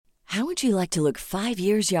How would you like to look 5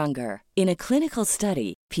 years younger? In a clinical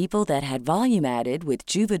study, people that had volume added with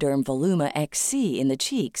Juvederm Voluma XC in the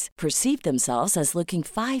cheeks perceived themselves as looking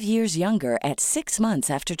 5 years younger at 6 months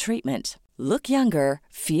after treatment. Look younger,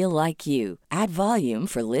 feel like you. Add volume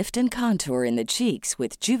for lift and contour in the cheeks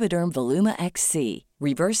with Juvederm Voluma XC.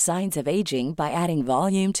 Reverse signs of aging by adding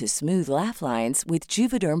volume to smooth laugh lines with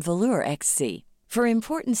Juvederm Volure XC. For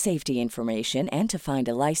important safety information and to find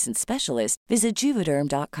a licensed specialist, visit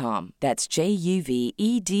Juvederm.com. That's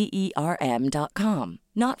JUVEDERM.com.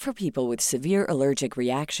 Not for people with severe allergic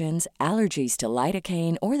reactions, allergies to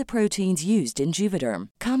lidocaine, or the proteins used in Juvederm.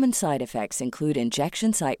 Common side effects include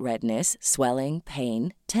injection site redness, swelling,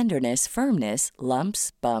 pain, tenderness, firmness,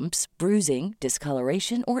 lumps, bumps, bruising,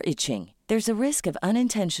 discoloration, or itching. There's a risk of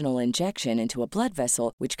unintentional injection into a blood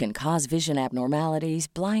vessel, which can cause vision abnormalities,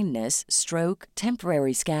 blindness, stroke,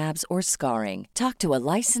 temporary scabs, or scarring. Talk to a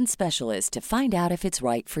licensed specialist to find out if it's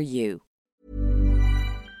right for you.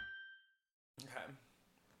 Okay.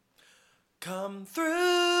 Come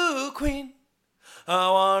through, Queen. I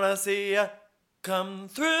wanna see ya. Come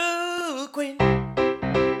through, Queen.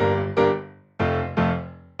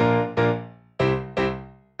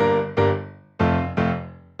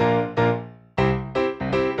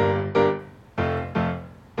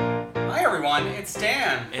 It's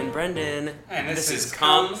Dan. And Brendan. And this is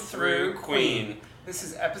Come Through Queen. This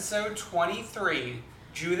is episode 23,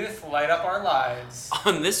 Judith Light Up Our Lives.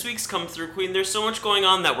 On this week's Come Through Queen, there's so much going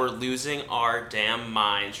on that we're losing our damn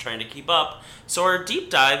minds trying to keep up. So our deep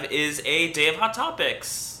dive is a day of hot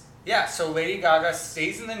topics. Yeah, so Lady Gaga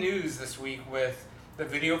stays in the news this week with the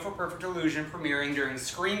video for Perfect Illusion premiering during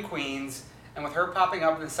Scream Queens, and with her popping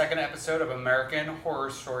up in the second episode of American Horror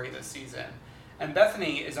Story this season. And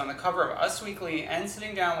Bethany is on the cover of Us Weekly and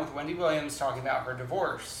sitting down with Wendy Williams talking about her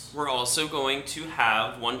divorce. We're also going to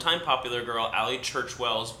have one-time popular girl Allie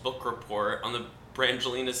Churchwell's book report on the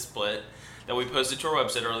Brangelina split that we posted to our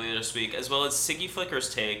website earlier this week, as well as Siggy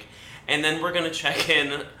Flicker's take. And then we're going to check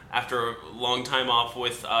in after a long time off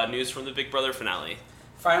with news from the Big Brother finale.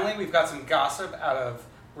 Finally, we've got some gossip out of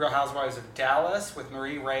Real Housewives of Dallas with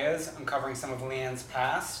Marie Reyes uncovering some of Leanne's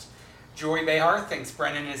past. Joy Behar thinks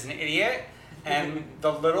Brendan is an idiot. And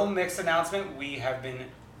the Little Mix announcement we have been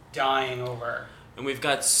dying over. And we've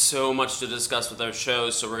got so much to discuss with our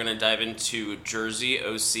show, so we're going to dive into Jersey,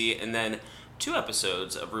 OC, and then 2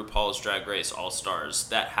 episodes of RuPaul's Drag Race All-Stars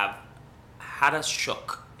that have had us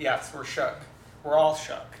shook. Yes, we're shook. We're all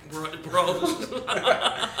shook. We're all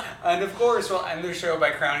And of course, we'll end the show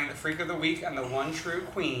by crowning the Freak of the Week and the one true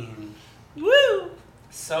queen. Woo!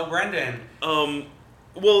 So, Brendan.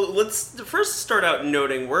 Well, let's first start out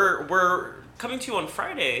noting we're coming to you on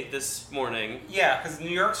Friday this morning. Yeah, because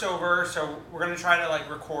New York's over, so we're going to try to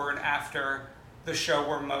record after the show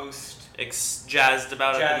we're most jazzed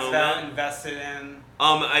about at the moment. Jazzed about, invested in.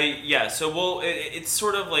 So it's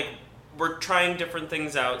sort of like we're trying different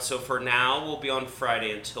things out. So for now, we'll be on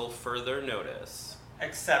Friday until further notice.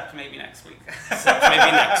 Except maybe next week.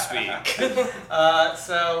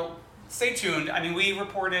 So stay tuned. I mean, we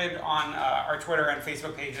reported on our Twitter and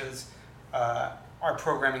Facebook pages our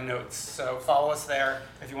programming notes. So follow us there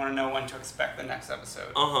if you want to know when to expect the next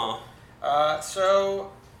episode.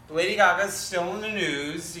 So Lady Gaga's still in the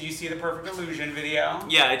news. Did you see the Perfect Illusion video?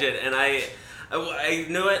 Yeah, I did. And I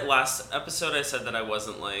know at last episode I said that I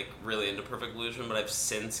wasn't really into Perfect Illusion, but I've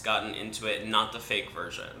since gotten into it, not the fake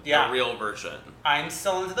version. Yeah. The real version. I'm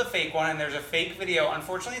still into the fake one, and there's a fake video.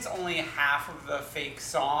 Unfortunately, it's only half of the fake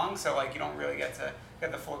song, so you don't really get to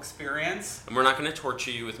get the full experience. And we're not going to torture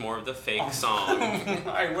you with more of the fake song.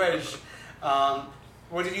 I wish.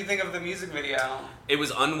 What did you think of the music video? It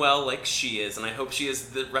was unwell like she is, and I hope she is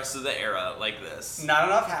the rest of the era like this. Not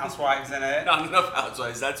enough housewives in it. Not enough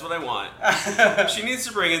housewives. That's what I want. She needs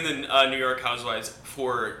to bring in the New York housewives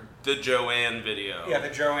for the Joanne video. Yeah, the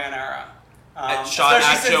Joanne era. Shot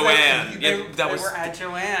at Joanne. They were at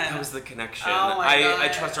Joanne. That was the connection. Oh my God. I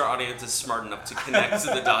trust our audience is smart enough to connect to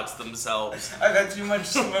the dots themselves. I've had too much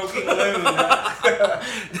smoking loon.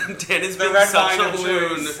 Dan is being such a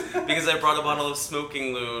loon because I brought a bottle of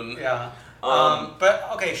smoking loon. Yeah. But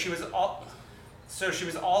okay, she was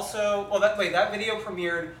also that video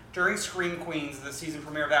premiered during Scream Queens, the season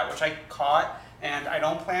premiere of that, which I caught. And I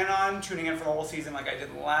don't plan on tuning in for the whole season like I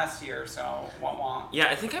did last year, so wah. Yeah,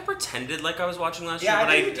 I think I pretended like I was watching last year. Yeah, I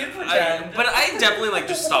think you did pretend. But I definitely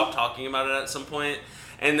just stopped talking about it at some point.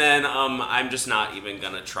 And then I'm just not even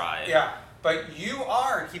going to try it. Yeah, but you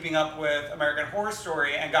are keeping up with American Horror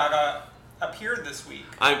Story, and Gaga appeared this week.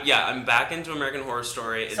 I'm back into American Horror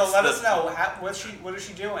Story. So let us know, what is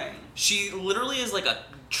she doing? She literally is like a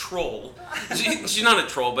troll. She's not a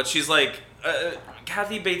troll, but she's like...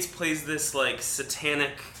 Kathy Bates plays this, like,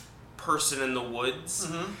 satanic person in the woods.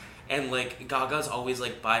 Mm-hmm. And, like, Gaga's always,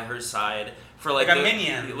 like, by her side for, like... a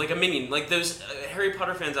minion. Like a minion. Like, those Harry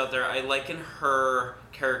Potter fans out there, I liken her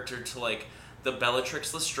character to, like, the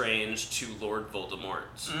Bellatrix Lestrange to Lord Voldemort.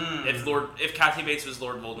 If Kathy Bates was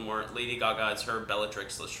Lord Voldemort, Lady Gaga is her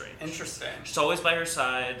Bellatrix Lestrange. Interesting. She's always by her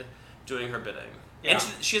side, doing her bidding. Yeah. And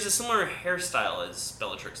she has a similar hairstyle as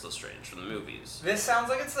Bellatrix Lestrange from the movies. This sounds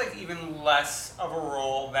like it's like even less of a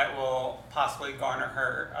role that will possibly garner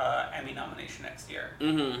her Emmy nomination next year.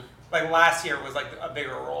 Mm-hmm. Like last year was like a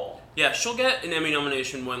bigger role. Yeah, she'll get an Emmy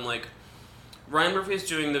nomination when like Ryan Murphy is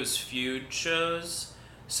doing those feud shows.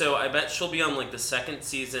 So I bet she'll be on like the second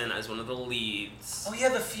season as one of the leads. Oh yeah,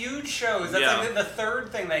 the feud shows. That's like the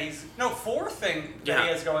third thing that fourth thing that he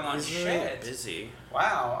has going on. He's really busy.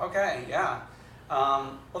 Wow. Okay. Yeah.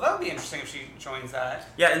 Well, that would be interesting if she joins that.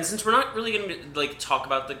 Yeah, and since we're not really going to like talk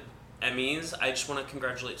about the Emmys, I just want to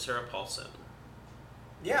congratulate Sarah Paulson.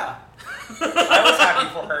 Yeah, I was happy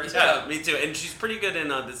for her too. Yeah, me too. And she's pretty good in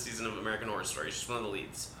this season of American Horror Story. She's one of the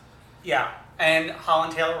leads. Yeah, and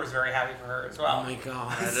Holland Taylor was very happy for her as well. Oh my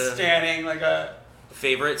god. Standing like a...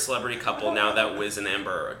 Favorite celebrity couple now that Wiz and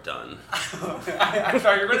Amber are done. I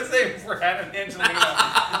thought you were going to say Brad and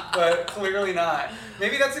Angelina, but clearly not.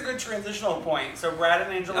 Maybe that's a good transitional point. So Brad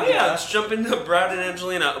and Angelina... Oh yeah, let's jump into Brad and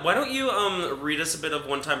Angelina. Why don't you read us a bit of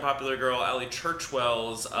one-time popular girl Allie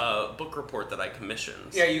Churchwell's book report that I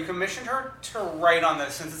commissioned? Yeah, you commissioned her to write on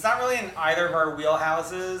this. Since it's not really in either of our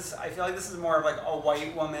wheelhouses, I feel like this is more of like a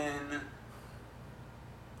white woman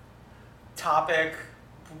topic...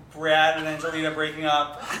 Brad and Angelina breaking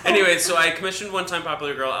up. Anyway, so I commissioned one-time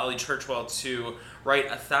popular girl Allie Churchwell to write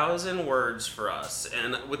 1,000 words for us,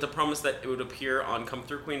 and with the promise that it would appear on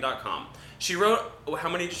ComeThroughQueen.com. She wrote, how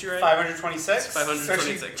many did she write? 526.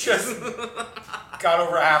 526. So she just got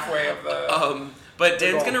over halfway of the... But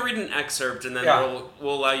Dan's going to read an excerpt, and then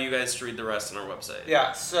we'll allow you guys to read the rest on our website.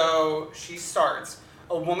 Yeah, so she starts.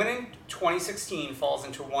 A woman in 2016 falls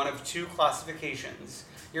into one of two classifications.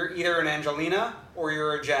 You're either an Angelina or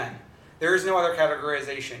you're a Jen. There is no other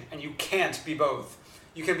categorization, and you can't be both.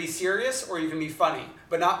 You can be serious or you can be funny,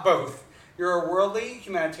 but not both. You're a worldly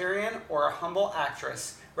humanitarian or a humble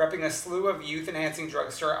actress, repping a slew of youth-enhancing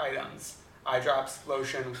drugstore items. Eye drops,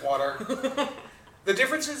 lotion, water. The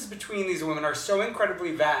differences between these women are so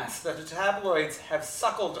incredibly vast that the tabloids have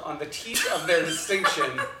suckled on the teat of their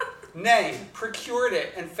distinction, nay, procured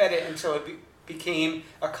it and fed it until it became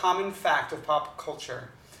a common fact of pop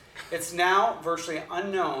culture. It's now virtually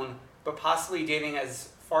unknown, but possibly dating as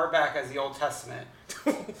far back as the Old Testament.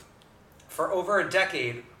 For over a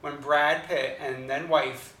decade, when Brad Pitt and then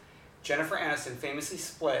wife Jennifer Aniston famously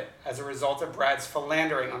split as a result of Brad's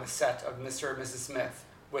philandering on the set of Mr. and Mrs. Smith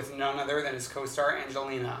with none other than his co-star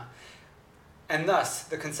Angelina. And thus,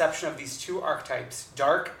 the conception of these two archetypes,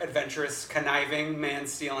 dark, adventurous, conniving,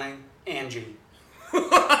 man-stealing, Angie.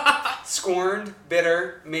 Scorned,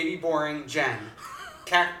 bitter, maybe boring, Jen.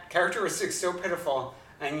 Characteristics so pitiful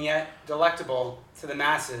and yet delectable to the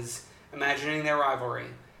masses, imagining their rivalry,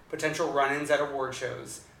 potential run-ins at award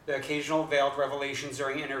shows, the occasional veiled revelations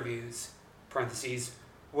during interviews, parentheses,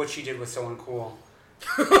 what she did was so uncool.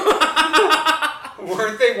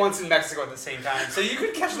 Weren't they once in Mexico at the same time? So you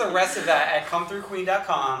could catch the rest of that at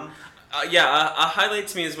ComeThroughQueen.com. A highlight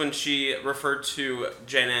to me is when she referred to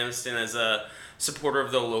Jane Aniston as a supporter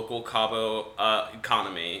of the local Cabo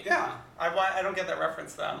economy. Yeah, I don't get that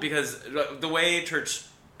reference though. Because the way Church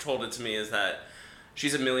told it to me is that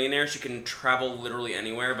she's a millionaire. She can travel literally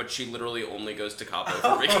anywhere, but she literally only goes to Cabo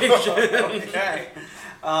for vacation. Okay.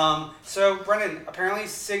 So Brendan, apparently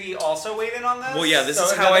Siggy also weighed in on this. Well, yeah, this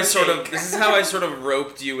is how I sort of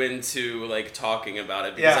roped you into like talking about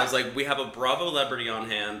it, because I was like, we have a Bravo celebrity on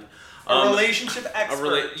hand. A relationship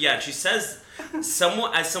expert. She says, as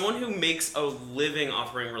someone who makes a living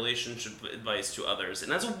offering relationship advice to others,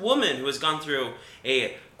 and as a woman who has gone through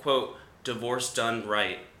a, quote, divorce done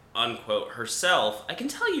right, unquote, herself, I can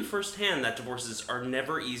tell you firsthand that divorces are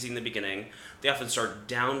never easy in the beginning. They often start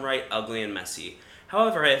downright ugly and messy.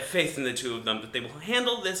 However, I have faith in the two of them that they will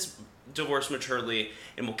handle this divorce maturely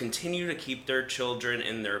and will continue to keep their children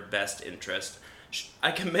in their best interest.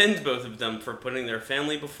 I commend both of them for putting their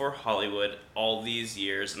family before Hollywood all these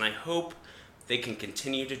years, and I hope they can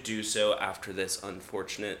continue to do so after this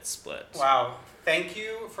unfortunate split. Wow. Thank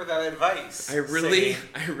you for that advice. I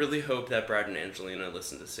really hope that Brad and Angelina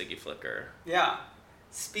listen to Siggy Flicker. Yeah.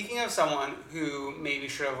 Speaking of someone who maybe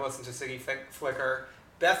should have listened to Siggy Flicker,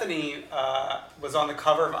 Bethany was on the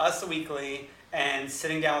cover of Us Weekly and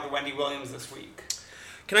sitting down with Wendy Williams this week.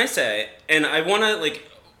 Can I say, and I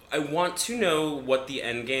want to know what the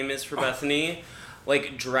end game is for Bethany.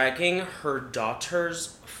 Like, dragging her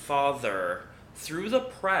daughter's father through the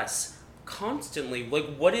press constantly.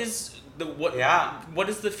 Like, what is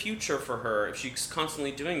the future for her if she's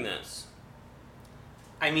constantly doing this?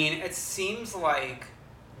 I mean, it seems like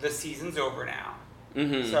the season's over now.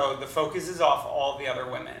 Mm-hmm. So the focus is off all the other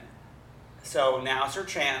women. So now's her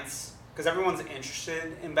chance, because everyone's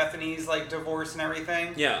interested in Bethany's, like, divorce and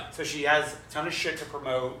everything. Yeah. So she has a ton of shit to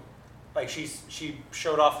promote. Like, she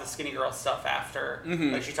showed off the skinny girl stuff after.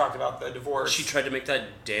 Mm-hmm. Like, she talked about the divorce. She tried to make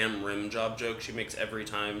that damn rim job joke she makes every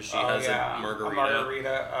time she has a margarita. A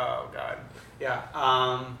margarita. Oh, God. Yeah.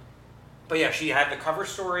 But yeah, she had the cover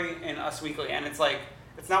story in Us Weekly, and it's like,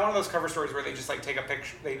 it's not one of those cover stories where they just, like, take a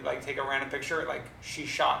picture, they, like, take a random picture. Like, she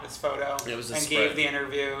shot this photo and gave the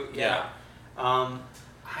interview. Yeah.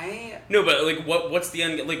 No, but, like, what's the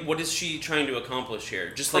end? Like, what is she trying to accomplish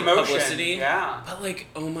here? Just, like, promotion, publicity? Yeah. But, like,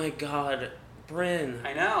 oh my God, Bryn.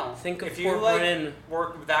 I know. Think of if poor you, like, Bryn.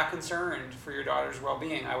 Were that concerned for your daughter's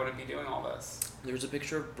well-being, I wouldn't be doing all this. There's a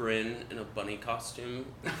picture of Bryn in a bunny costume.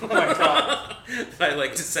 Oh my God. I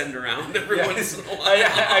like to send around every once in a while.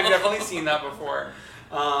 I've definitely seen that before.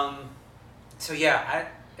 So yeah,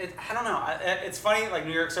 I don't know. It's funny, like,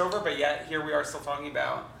 New York's over, but yet here we are still talking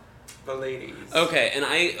about the ladies. Okay, and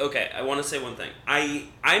I want to say one thing.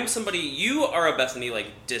 I'm somebody, you are a Bethany,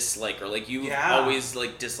 like, disliker. Like, you've always,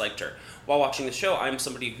 like, disliked her. While watching the show, I'm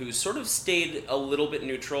somebody who's sort of stayed a little bit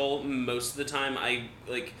neutral most of the time. I,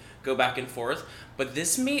 like, go back and forth. But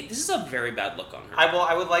this is a very bad look on her.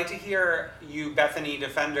 I would like to hear you Bethany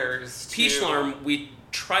defenders. Peachlarm, we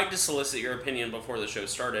tried to solicit your opinion before the show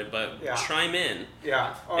started, but chime in.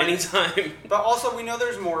 Yeah. Anytime. But also, we know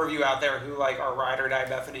there's more of you out there who, like, are ride or die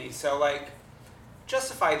Bethany. So, like,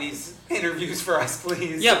 justify these interviews for us,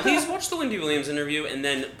 please. Yeah, please watch the Wendy Williams interview and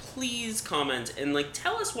then please comment and, like,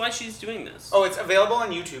 tell us why she's doing this. Oh, it's available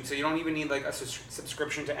on YouTube, so you don't even need, like, a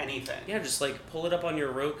subscription to anything. Yeah, just, like, pull it up on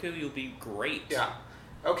your Roku. You'll be great. Yeah.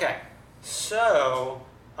 Okay. So,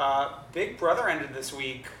 Big Brother ended this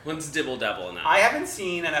week. Let's dibble dabble in that. I haven't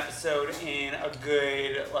seen an episode in a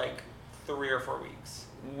good, like, 3 or 4 weeks.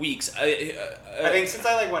 I think since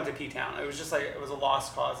I, like, went to P-Town, it was just, like, it was a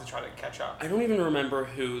lost cause to try to catch up. I don't even remember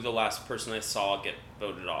who the last person I saw get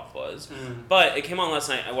voted off was. But it came on last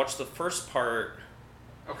night. I watched the first part.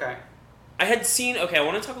 Okay. I want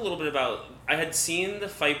to talk a little bit about, I had seen the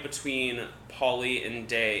fight between Pauly and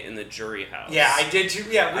Day in the jury house. Yeah, I did too.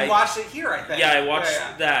 Yeah, we watched it here, I think. Yeah, I watched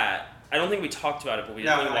that. I don't think we talked about it, but we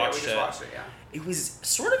definitely watched it. We just watched it, yeah. It was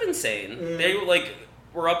sort of insane. They, like,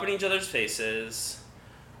 were up in each other's faces.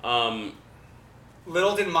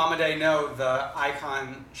 Little did Mama Day know the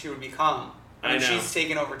icon she would become. I know. She's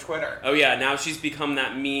taken over Twitter. Oh yeah, now she's become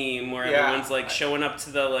that meme where everyone's, like, showing up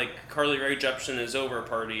to the, like, Carly Rae Jepsen is over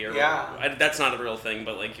party, or that's not a real thing,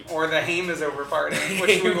 but, like, or the Haim is over party,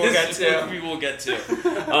 which we will get to. We will get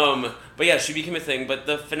to. But yeah, she became a thing. But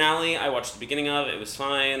the finale, I watched the beginning of it. It was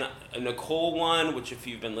fine. Nicole won, which, if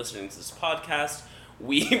you've been listening to this podcast,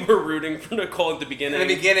 we were rooting for Nicole at the beginning. In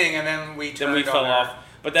the beginning, and then we fell off.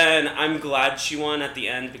 But then I'm glad she won at the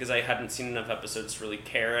end because I hadn't seen enough episodes to really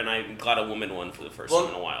care, and I'm glad a woman won for the first time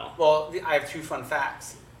in a while. Well, I have 2 fun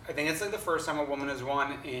facts. I think it's, like, the first time a woman has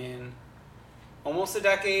won in almost a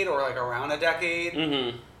decade, or, like, around a decade.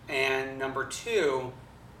 Mm-hmm. And number 2,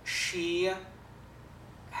 she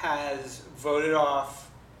has voted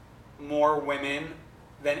off more women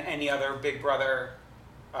than any other Big Brother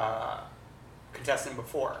contestant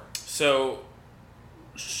before. So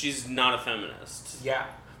she's not a feminist. Yeah.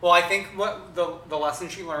 Well, I think what the lesson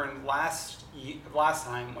she learned last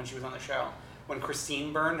time when she was on the show, when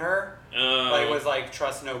Christine burned her, was like,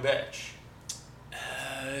 trust no bitch.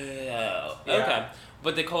 Okay.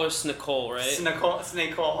 But they call her Snacole, right?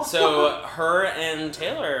 Snacole. So her and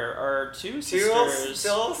Taylor are 2 sisters.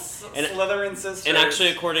 Still Slytherin sisters. And actually,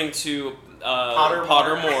 according to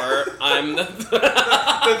Pottermore, I'm the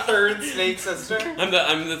third snake sister.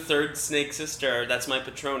 I'm the third snake sister. That's my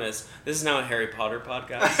Patronus. This is now a Harry Potter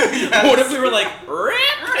podcast. Yes. What if we were like, RIP?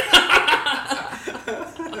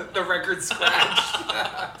 The record scratched.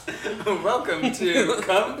 Welcome to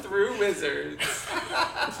Come Through Wizards.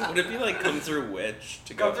 Would it be like Come Through Witch?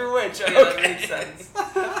 Come Through Witch. Yeah, okay. That makes sense.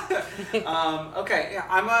 Okay, yeah,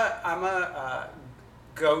 I'm a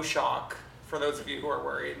Go Shock, for those of you who are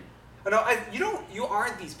worried. Oh, no, you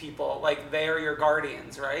aren't these people. Like, they are your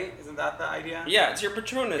guardians, right? Isn't that the idea? Yeah, it's your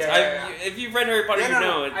Patronus. Yeah. If you've read Harry Potter,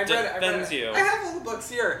 it defends you. I have all the books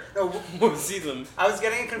here. No, We'll see them. I was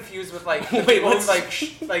getting confused with, like, the Wait, people what's...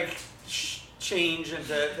 who, change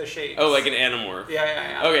into the shapes. Oh, like an Animorph.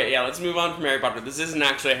 Yeah. Okay, yeah, let's move on from Harry Potter. This isn't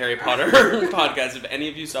actually a Harry Potter podcast. If any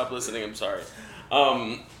of you stop listening, I'm sorry.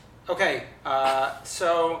 Okay,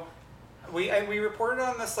 so we reported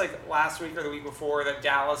on this like last week or the week before that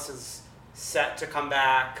Dallas is set to come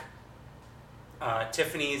back.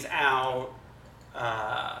 Tiffany's out.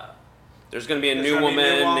 There's going to be a new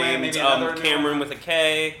woman named Cameron with a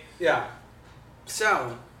K. Yeah.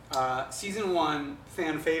 So, season 1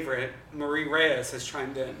 fan favorite Marie Reyes has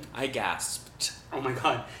chimed in. I gasped. Oh my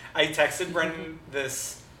god! I texted Brendan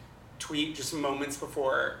this tweet just moments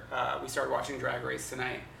before we started watching Drag Race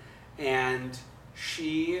tonight, and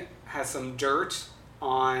she has some dirt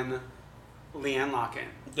on Leanne Locken,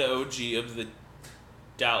 the OG of the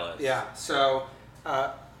Dallas. Yeah. So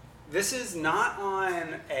this is not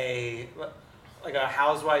on a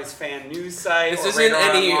Housewives fan news site. This or isn't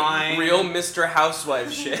any online. real Mr.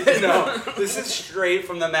 Housewives shit. No, this is straight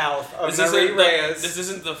from the mouth of Marie Reyes. This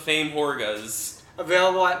isn't the Fame Horgas.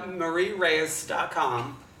 Available at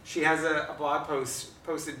mariereyes.com. She has a blog post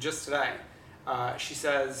posted just today. She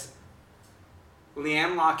says,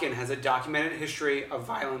 Leanne Locken has a documented history of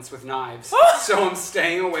violence with knives, so I'm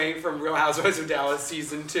staying away from Real Housewives of Dallas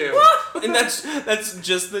Season 2. And that's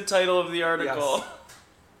just the title of the article. Yes.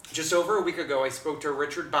 Just over a week ago, I spoke to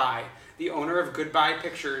Richard Bye, the owner of Goodbye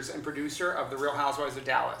Pictures and producer of The Real Housewives of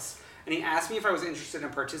Dallas, and he asked me if I was interested in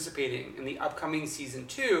participating in the upcoming Season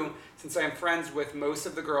 2, since I am friends with most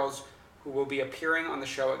of the girls who will be appearing on the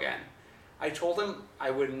show again. I told him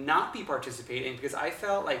I would not be participating because I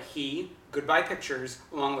felt like he, Goodbye Pictures,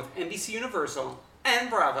 along with NBC Universal and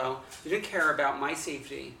Bravo, didn't care about my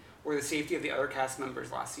safety or the safety of the other cast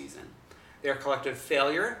members last season. Their collective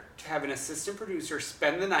failure to have an assistant producer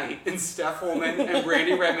spend the night in Steph Holman and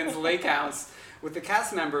Brandy Redmond's lake house with the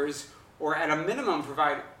cast members, or at a minimum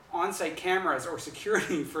provide on-site cameras or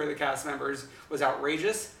security for the cast members, was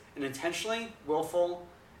outrageous and intentionally willful,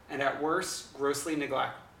 and at worst, grossly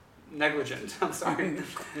negligent. I'm sorry.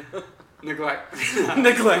 Neglect.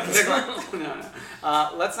 No.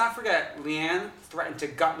 Let's not forget, Leanne threatened to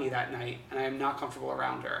gut me that night, and I am not comfortable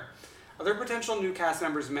around her. Other potential new cast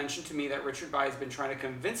members mentioned to me that Richard Bye has been trying to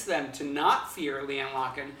convince them to not fear Leanne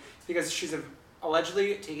Locken because she's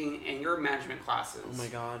allegedly taking anger management classes. Oh my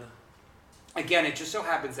god. Again, it just so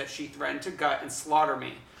happens that she threatened to gut and slaughter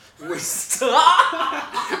me. Which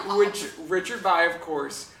Richard Bye, of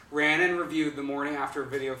course, ran and reviewed the morning after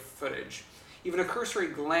video footage. Even a cursory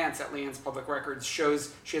glance at Leanne's public records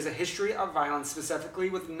shows she has a history of violence,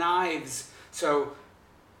 specifically with knives. So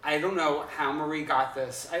I don't know how Marie got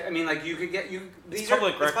this. I mean, like, you could get these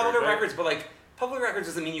public records, but like public records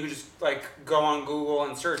doesn't mean you could just like go on Google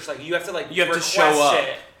and search. Like, you have to to show up.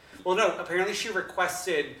 It. Well, no. Apparently, she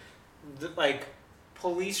requested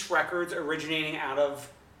police records originating out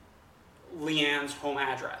of Leanne's home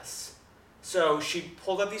address. So she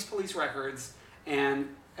pulled up these police records and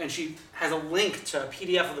she has a link to a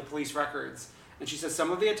PDF of the police records. And she says some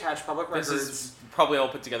of the attached public records... This is probably all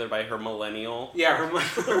put together by her millennial. Yeah,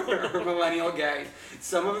 her millennial gay.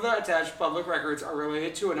 Some of the attached public records are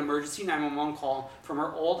related to an emergency 911 call from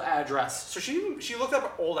her old address. So she looked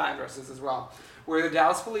up old addresses as well, where the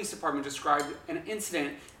Dallas Police Department described an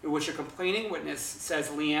incident in which a complaining witness says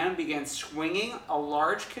Leanne began swinging a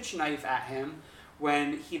large kitchen knife at him.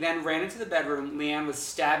 When he then ran into the bedroom, Leanne was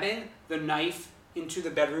stabbing the knife into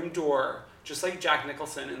the bedroom door, just like Jack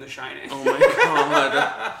Nicholson in The Shining. Oh my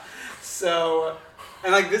god. So,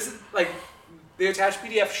 and this is the attached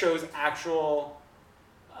PDF shows actual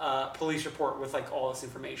police report with all this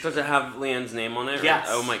information. Does it have Leanne's name on it? Yes.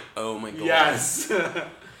 Oh my god. Yes.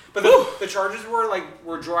 But the charges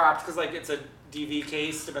were dropped because it's a DV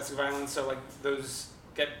case, domestic violence, so those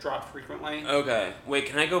get dropped frequently. Okay. Wait,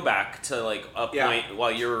 can I go back to a point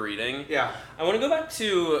while you were reading? Yeah. I want to go back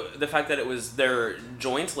to the fact that it was their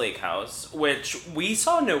joint lake house, which we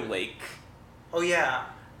saw no lake. Oh yeah.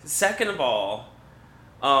 Second of all,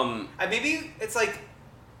 maybe it's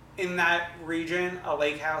in that region, a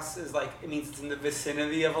lake house is it means it's in the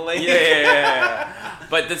vicinity of a lake. Yeah.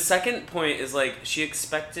 But the second point is she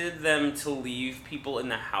expected them to leave people in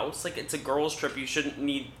the house. It's a girls' trip. You shouldn't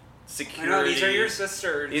need security. I know, these are your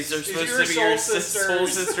sisters. These are supposed to be your soul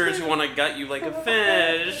sisters who want to gut you like a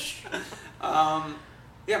fish.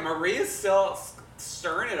 Yeah, Marie is still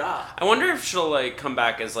stirring it up. I wonder if she'll like come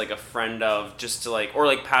back as like a friend of, just to like, or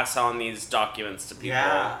like pass on these documents to people.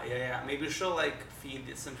 Yeah. Maybe she'll like feed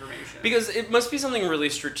this information. Because it must be something really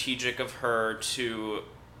strategic of her to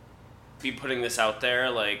be putting this out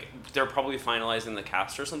there. Like, they're probably finalizing the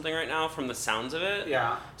cast or something right now from the sounds of it.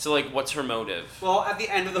 Yeah. So like, what's her motive? Well, at the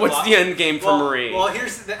end of the What's the end game for Marie? Well,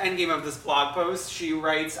 here's the end game of this blog post. She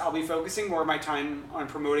writes, I'll be focusing more of my time on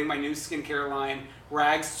promoting my new skincare line,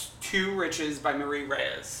 Rags to Riches by Marie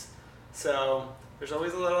Reyes. So, there's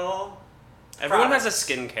always a little... Everyone product. has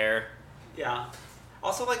a skincare. Yeah.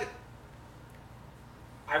 Also, like,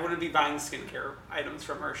 I wouldn't be buying skincare items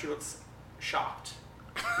from her. She looks shocked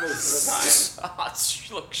most of the time.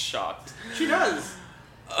 She looks shocked. She does.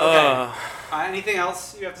 Okay. Anything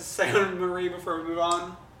else you have to say on Marie before we move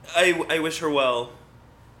on? I wish her well.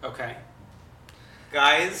 Okay.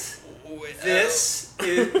 Guys, this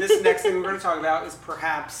next thing we're going to talk about is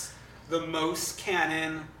perhaps the most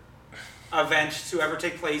canon event to ever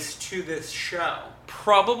take place to this show.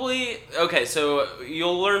 Probably. Okay, so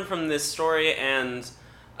you'll learn from this story and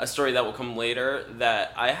a story that will come later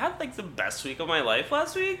that I had like the best week of my life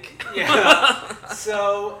last week. Yeah.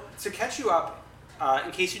 So to catch you up,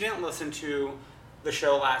 in case you didn't listen to the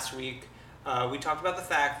show last week, we talked about the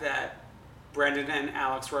fact that Brendan and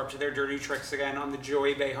Alex were up to their dirty tricks again on the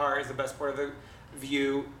Joy Behar is the best part of the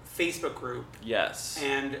View Facebook group. Yes.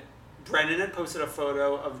 And Brendan had posted a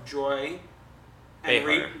photo of Joy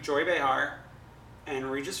and Joy Behar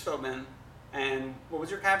and Regis Philbin. And what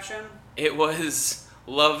was your caption? It was,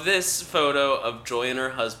 love this photo of Joy and her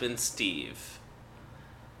husband, Steve.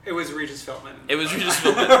 It was Regis Philbin. It was Regis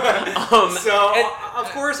Philbin. Of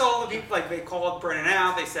course, all the people, like, they called Brennan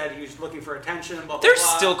out. They said he was looking for attention, blah, blah, They're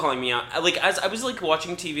blah. still calling me out. Like, as I was, like,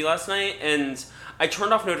 watching TV last night, and I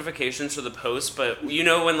turned off notifications for the post, but you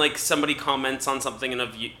know when, like, somebody comments on something in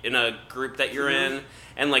a group that you're in,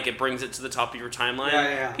 and, like, it brings it to the top of your timeline?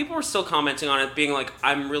 Yeah. People were still commenting on it, being like,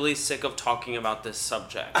 I'm really sick of talking about this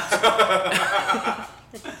subject.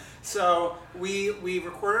 So we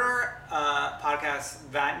recorded our podcast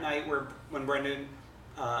that night when Brendan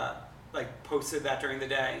posted that during the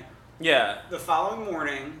day. Yeah. The following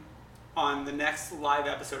morning, on the next live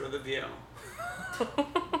episode of The View,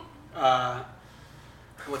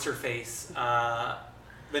 what's her face?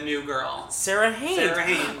 The new girl. Sarah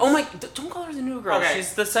Haynes. Oh my, don't call her the new girl. Okay.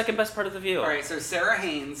 She's the second best part of The View. Alright, so Sarah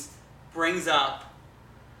Haynes brings up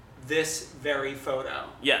this very photo.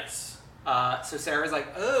 Yes. So Sarah's like,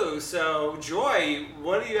 oh, so Joy,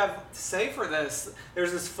 what do you have to say for this?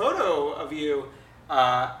 There's this photo of you.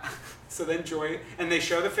 So then Joy, and they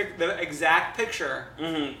show the exact picture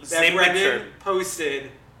that Brendan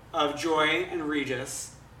posted of Joy and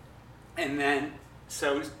Regis. And then,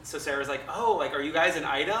 so Sarah's like, oh, like, are you guys an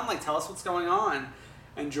item? Like, tell us what's going on.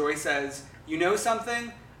 And Joy says, you know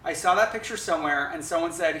something? I saw that picture somewhere, and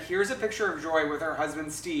someone said, here's a picture of Joy with her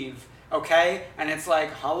husband, Steve. Okay? And it's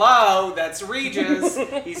like, hello, that's Regis.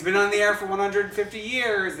 He's been on the air for 150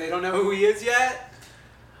 years. They don't know who he is yet.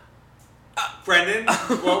 Brendan,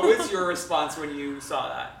 what was your response when you saw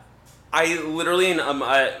that? I literally,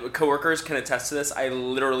 and coworkers can attest to this, I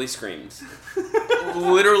literally screamed.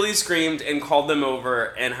 Literally screamed and called them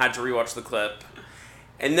over and had to rewatch the clip.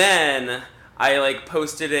 And then I, like,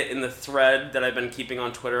 posted it in the thread that I've been keeping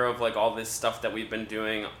on Twitter of, like, all this stuff that we've been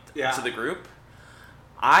doing to the group.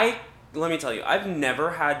 Let me tell you, I've never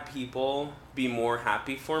had people be more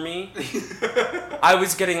happy for me. I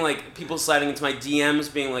was getting, like, people sliding into my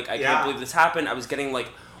DMs being like, I can't believe this happened. I was getting, like,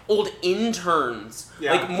 old interns.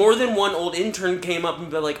 Yeah. Like, more than one old intern came up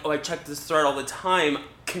and be like, oh, I check this thread all the time.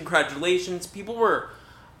 Congratulations. People were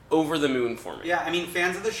over the moon for me. Yeah, I mean,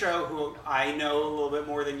 fans of the show who I know a little bit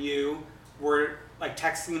more than you were, like,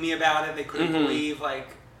 texting me about it. They couldn't believe, like,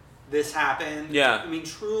 this happened. Yeah. I mean,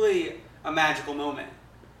 truly a magical moment.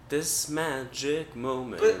 This magic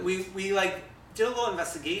moment. But we like did a little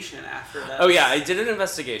investigation after that. Oh yeah, I did an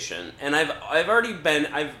investigation, and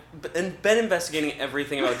I've been investigating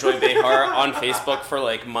everything about Joy Behar on Facebook for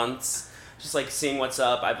like months, just like seeing what's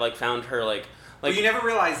up. I've like found her like. But you never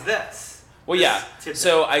realized this. Well, yeah.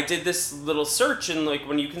 So I did this little search, and like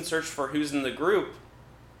when you can search for who's in the group,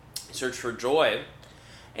 search for Joy.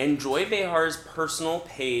 And Joy Behar's personal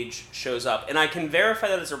page shows up. And I can verify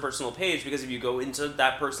that it's her personal page because if you go into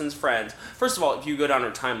that person's friends, first of all, if you go down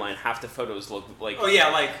her timeline, half the photos look like... Oh, yeah,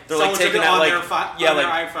 like they're like taken at like, their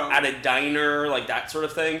iPhone. At a diner, like that sort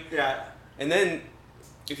of thing. Yeah. And then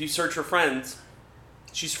if you search her friends,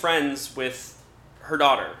 she's friends with her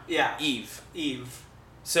daughter. Yeah. Eve. Eve.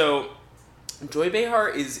 So Joy Behar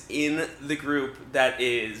is in the group that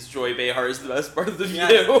is Joy Behar is the best part of the View.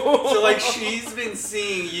 Yes. So, like, she's been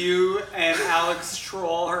seeing you and Alex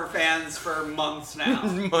troll her fans for months now.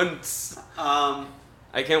 Months.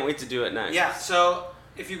 I can't wait to do it next. Yeah, so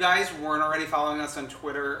if you guys weren't already following us on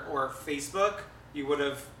Twitter or Facebook, you would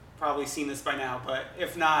have probably seen this by now. But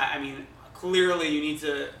if not, I mean, clearly you need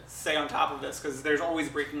to stay on top of this because there's always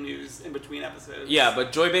breaking news in between episodes. Yeah,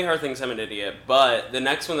 but Joy Behar thinks I'm an idiot. But the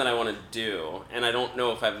next one that I want to do, and I don't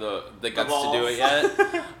know if I have the guts to do it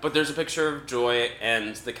yet, but there's a picture of Joy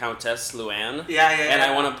and the Countess Luann. Yeah. And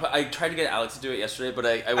I want to I tried to get Alex to do it yesterday, but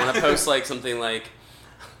I want to post like something like,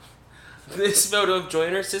 this photo of Joy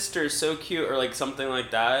and her sister is so cute, or like something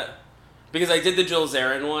like that. Because I did the Jill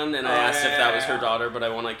Zarin one, and I asked if that was her daughter, but I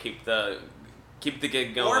want to keep the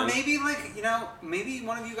gig going. Or maybe, like, you know, maybe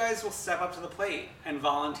one of you guys will step up to the plate and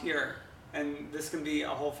volunteer, and this can be a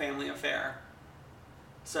whole family affair.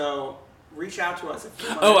 So reach out to us if you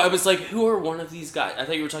want. Oh, I was like, who are one of these guys? I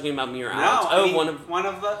thought you were talking about me or Alex. No, I mean, one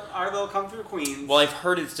of our little come through queens. Well, I've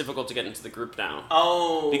heard it's difficult to get into the group now.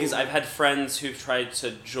 Oh. Because I've had friends who've tried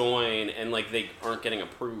to join and like they aren't getting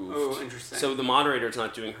approved. Oh, interesting. So the moderator's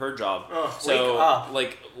not doing her job. Ugh, so wake up.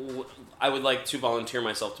 like I would like to volunteer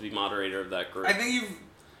myself to be moderator of that group. I think you've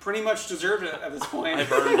pretty much deserved it at this point.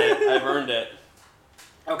 I've earned it.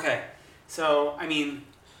 Okay. So, I mean,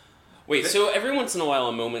 wait, so every once in a while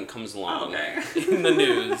a moment comes along in the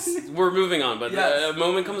news. We're moving on, but yes. A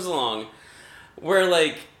moment comes along where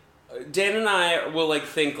like Dan and I will like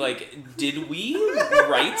think like, did we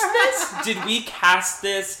write this? Did we cast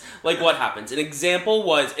this? Like, what happens? An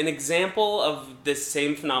example of this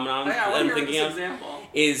same phenomenon that I'm thinking of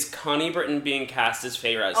is Connie Britton being cast as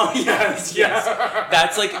Faye Resnick. Oh yes.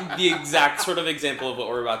 That's like the exact sort of example of what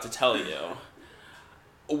we're about to tell you.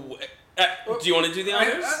 Do you want to do the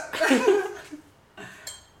honors?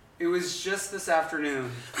 It was just this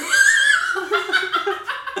afternoon.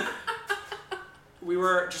 We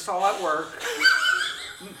were just all at work,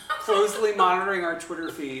 closely monitoring our Twitter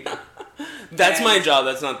feed. That's my job,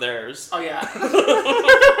 that's not theirs. Oh, yeah.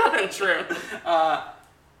 True.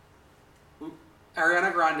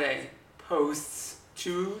 Ariana Grande posts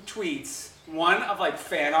 2 tweets, one of like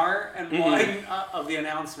fan art and one of the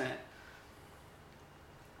announcement.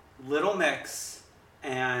 Little Mix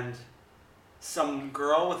and some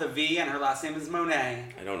girl with a V and her last name is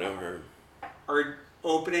Monet. I don't know her. Are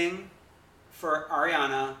opening for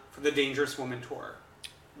Ariana for the Dangerous Woman tour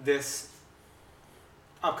this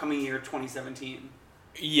upcoming year, 2017.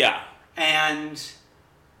 Yeah. And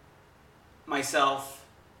myself,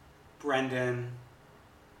 Brendan,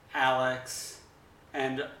 Alex,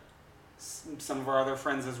 and some of our other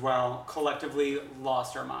friends as well collectively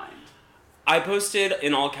lost our mind. I posted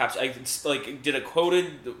in all caps. I like did a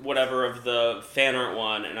quoted whatever of the fan art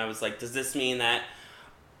one, and I was like, "Does this mean that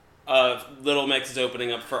Little Mix is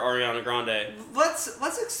opening up for Ariana Grande?" Let's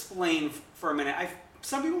explain for a minute.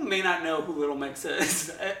 Some people may not know who Little Mix is,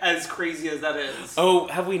 as crazy as that is. Oh,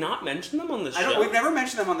 have we not mentioned them on the show? We've never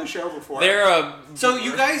mentioned them on the show before. So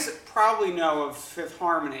you guys probably know of Fifth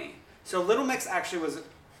Harmony. So Little Mix actually was.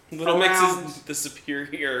 Little Mix is the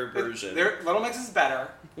superior version. Little Mix is better.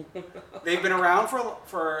 They've been around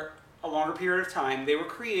for a longer period of time. They were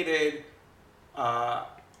created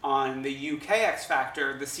on the UK X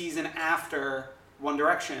Factor the season after One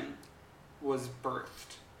Direction was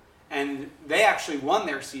birthed. And they actually won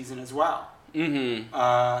their season as well.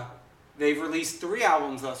 Mm-hmm. They've released 3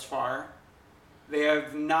 albums thus far. They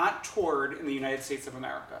have not toured in the United States of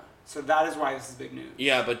America. So that is why this is big news.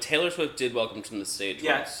 Yeah, but Taylor Swift did welcome to the stage.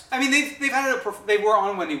 Yes. I mean, they've had they were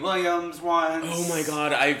on Wendy Williams once. Oh my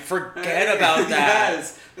God, I forget about that.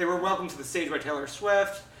 Yes. They were welcomed to the stage by Taylor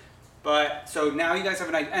Swift. But, so now you guys have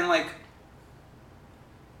an idea. And like,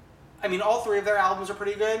 I mean, all 3 of their albums are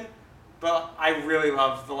pretty good. But I really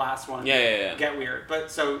love the last one. Yeah. Get Weird.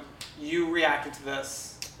 But so you reacted to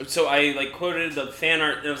this. So I like quoted the fan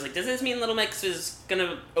art and I was like, does this mean Little Mix is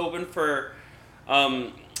gonna open for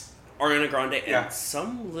Ariana Grande? And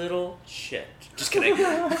some little shit. Just kidding.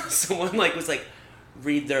 Someone like was like,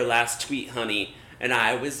 read their last tweet, honey. And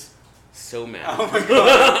I was so mad. Oh my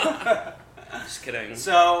God. Just kidding.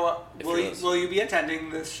 So will you be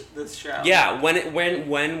attending this show? Yeah. When,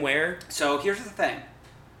 where? So here's the thing.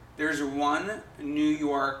 There's one New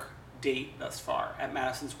York date thus far at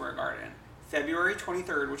Madison Square Garden. February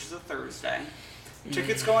 23rd, which is a Thursday.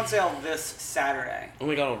 Tickets go on sale this Saturday. Oh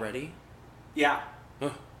my God, already? Yeah.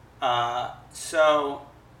 So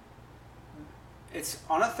it's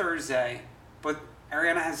on a Thursday, but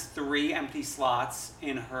Ariana has 3 empty slots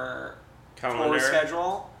in her tour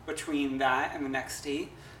schedule between that and the next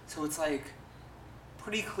date. So it's like,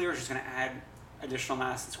 pretty clear she's going to add additional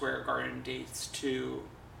Madison Square Garden dates to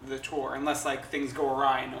the tour, unless like things go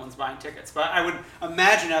awry and no one's buying tickets. But I would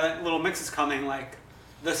imagine now that Little Mix is coming, like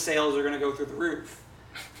the sales are going to go through the roof.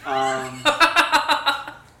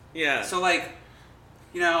 Yeah. So like,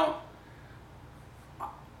 you know,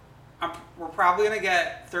 we're probably going to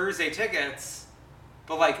get Thursday tickets,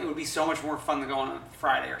 but like it would be so much more fun to go on a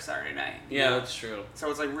Friday or Saturday night. Yeah, that's true. So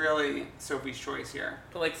it's like really Sophie's choice here.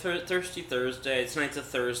 But like Thirsty Thursday, tonight's a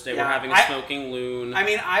Thursday. Yeah, We're having a smoking loon. I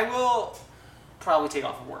mean, I will probably take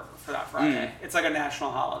off of work for that Friday. It's like a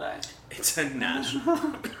national holiday. It's a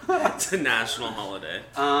national. It's a national holiday.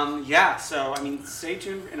 Yeah. So I mean, stay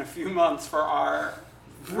tuned in a few months for our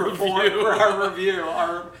Review.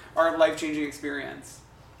 our life-changing experience,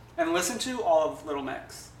 and listen to all of Little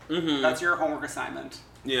Mix. Mm-hmm. That's your homework assignment.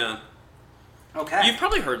 Yeah. Okay. You've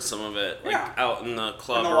probably heard some of it, like out in the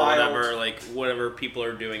club in the or wild. whatever, like whatever people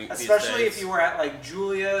are doing. Especially these days. if you were at like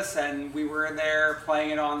Julius and we were there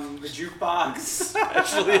playing it on the jukebox.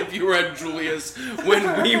 Especially if you were at Julius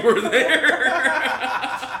when we were there.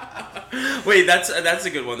 Wait, that's a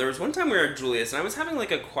good one. There was one time we were at Julius and I was having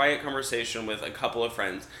like a quiet conversation with a couple of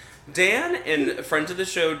friends. Dan and friend of the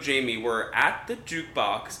show Jamie were at the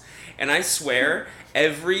jukebox, and I swear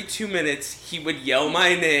every 2 minutes he would yell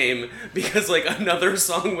my name because like another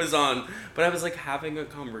song was on, but I was like having a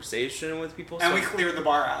conversation with people. And we cleared the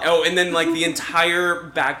bar out. Oh, and then like the entire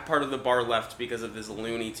back part of the bar left because of this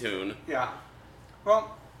Looney Tune. Yeah.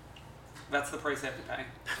 Well, that's the price I have to pay.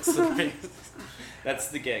 That's the price. That's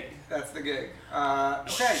the gig. That's the gig.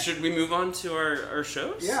 Okay. Should we move on to our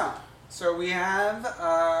shows? Yeah. So we have,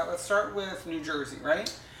 let's start with New Jersey,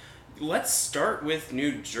 right? Let's start with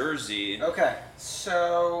New Jersey. Okay.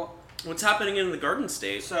 So. What's happening in the Garden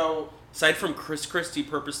State? So. Aside from Chris Christie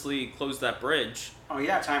purposely closed that bridge. Oh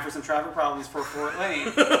yeah, time for some traffic problems for Fort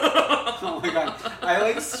Lane. Oh my god. I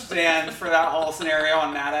like stand for that whole scenario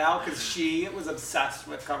on Nat Owl because she was obsessed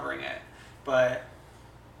with covering it. But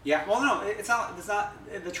yeah, well no, it's not,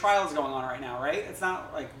 the trial's going on right now, right? It's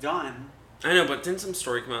not like done. I know, but didn't some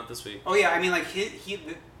story come out this week? Oh yeah, I mean like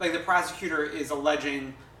the prosecutor is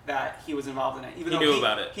alleging that he was involved in it. Even he though knew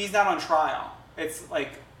about it. He's not on trial. It's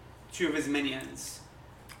like two of his minions.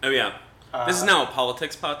 Oh yeah. This is now a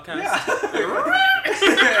politics podcast. Yeah.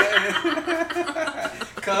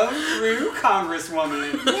 Come through,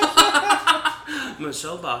 Congresswoman.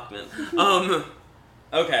 Michelle Bachmann.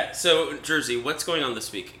 Okay, so Jersey, what's going on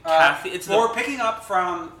this week? Kathy, we're picking up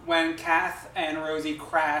from when Kath and Rosie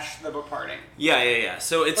crashed the book party. Yeah.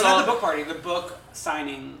 So it's not the book party, the book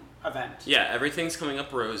signing event. Yeah, everything's coming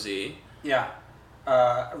up Rosie. Yeah.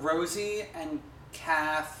 Rosie and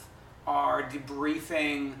Kath are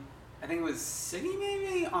debriefing, I think it was Siggy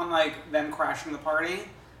maybe, on like them crashing the party.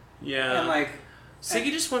 Yeah. And like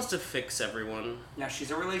Siggy just wants to fix everyone. Yeah, she's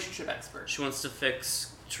a relationship expert. She wants to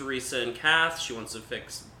fix Teresa and Kath. She wants to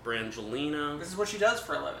fix Brangelina. This is what she does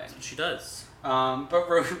for a living. That's what she does. But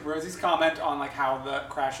Rosie's comment on like how the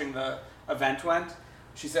crashing the event went,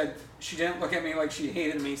 she said she didn't look at me like she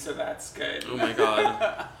hated me, so that's good. Oh my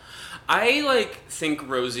god. I think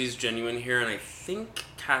Rosie's genuine here, and I think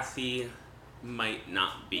Kathy might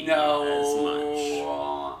not be as much.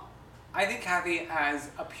 I think Kathy has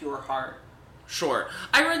a pure heart. Sure.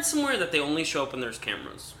 I read somewhere that they only show up when there's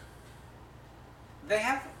cameras. They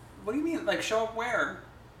have. What do you mean? Like show up where?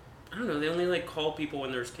 I don't know. They only call people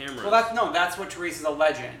when there's cameras. Well, that's what Teresa's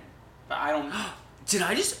alleging. But I don't.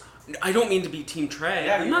 I don't mean to be Team Trey.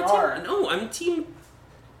 Yeah, you are. No, I'm Team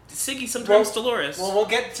Siggy. Sometimes Dolores. Well, we'll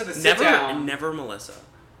get to the sit down. Never Melissa.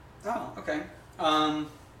 Oh, okay.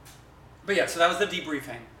 But yeah, so that was the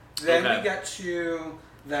debriefing. Then we get to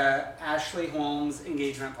the Ashley Holmes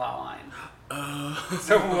engagement plotline.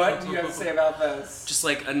 So what do you have to say about this? Just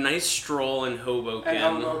like a nice stroll in Hoboken.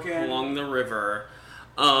 Along the river.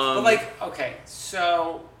 But like, okay,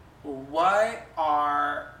 so what's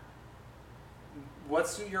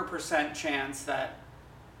your % chance that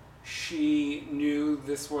she knew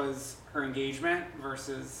this was her engagement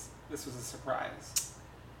versus this was a surprise?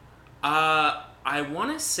 I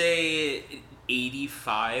want to say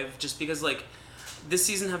 85, just because like this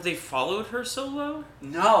season have they followed her solo?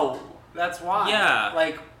 No. That's why. Yeah.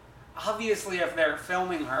 Like, obviously, if they're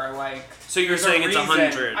filming her, like... So you're saying it's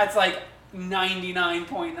 100. It's like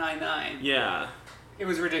 99.99. Yeah. It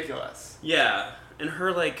was ridiculous. Yeah. And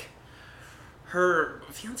her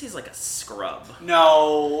fiance's like a scrub.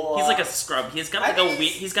 No. He's like a scrub. He's got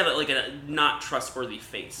like a not trustworthy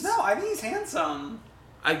face. No, I think he's handsome.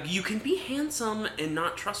 You can be handsome and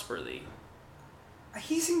not trustworthy.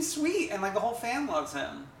 He seems sweet, and like the whole fam loves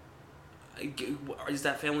him. Is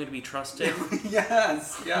that family to be trusted?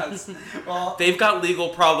 Yes. Well, they've got legal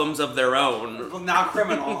problems of their own. Well, not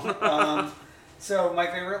criminal. So my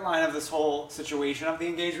favorite line of this whole situation of the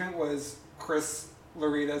engagement was Chris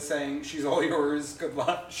Larita saying, "She's all yours, good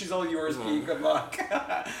luck. She's all yours, Pete, good luck."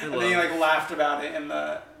 And then he like laughed about it in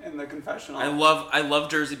the confessional. I love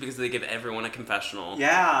Jersey because they give everyone a confessional.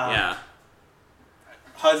 Yeah.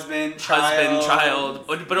 Husband, child,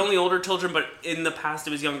 but only older children. But in the past,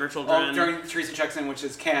 it was younger children. Oh, during Teresa Checks In, which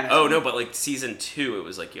is canon. Oh no, but like season 2, it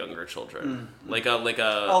was like younger children, like a.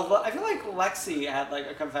 Oh, I feel like Lexi had like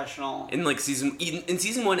a confessional. In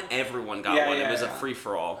season 1, everyone got one. It was a free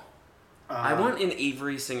for all. I want an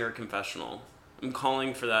Avery Singer confessional. I'm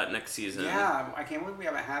calling for that next season. Yeah, I can't believe we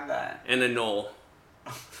haven't had that. And a Noel.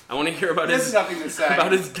 I want to hear about his nothing to say.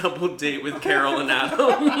 About his double date with Carol and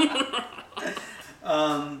Adam.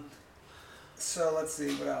 So let's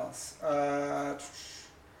see what else. I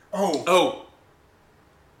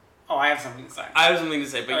have something to say. I have something to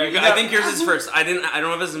say, but I think yours is first. I don't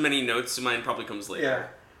have as many notes, so mine probably comes later.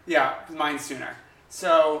 Yeah, mine's sooner.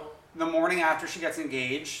 So the morning after she gets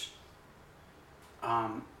engaged,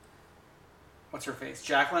 what's her face?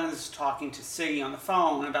 Jacqueline is talking to Siggy on the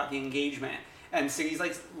phone about the engagement. And Siggy's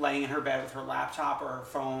like laying in her bed with her laptop or her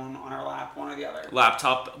phone on her lap, one or the other.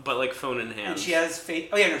 Laptop, but like phone in hand. And she has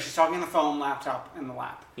she's talking on the phone, laptop in the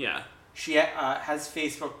lap. Yeah. She has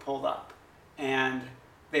Facebook pulled up, and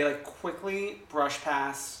they like quickly brush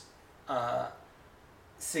past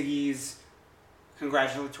Siggy's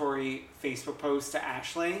congratulatory Facebook post to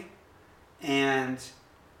Ashley, and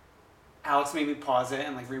Alex made me pause it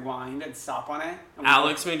and like rewind and stop on it.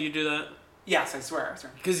 Alex made you do that? Yes, I swear.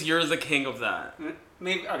 Because you're the king of that.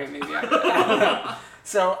 Maybe I don't know.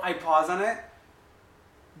 So I pause on it.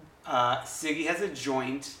 Siggy has a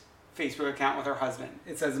joint Facebook account with her husband.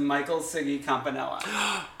 It says Michael Siggy Campanella.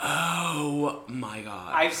 Oh my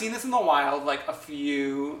god. I've seen this in the wild like a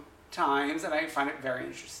few times, and I find it very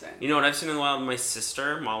interesting. You know what I've seen in the wild? My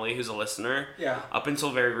sister, Molly, who's a listener. Yeah. Up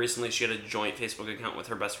until very recently, she had a joint Facebook account with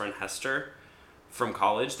her best friend Hester from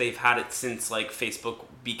college. They've had it since like Facebook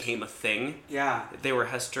became a thing. Yeah. They were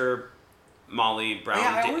Hester, Molly, Brown,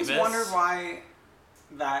 I Davis. always wondered why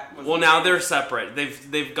that was. Well, now they're separate.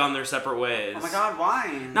 They've gone their separate ways. Oh my god,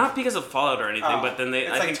 why? Not because of fallout or anything, but then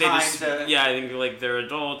I think they're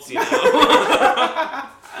adults, you know.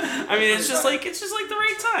 I mean, it's just like the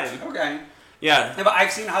right time. Okay. Yeah. But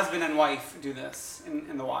I've seen husband and wife do this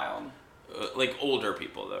in the wild. Like older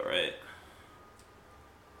people, though, right?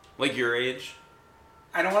 Like your age.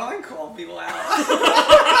 I don't want to like call people out.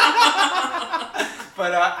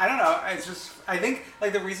 But I don't know. It's just, I think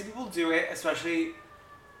like the reason people do it, especially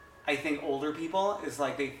I think older people, is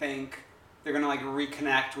like they think they're going to like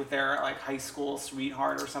reconnect with their like high school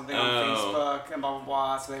sweetheart or something on Facebook and blah, blah,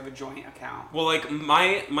 blah. So they have a joint account. Well, like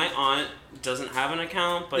my aunt doesn't have an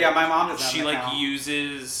account, but yeah, my mom doesn't have an account. She like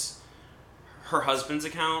uses her husband's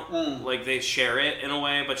account. Like they share it in a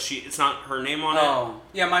way, but it's not her name on it. Oh.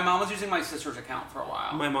 Yeah, my mom was using my sister's account for a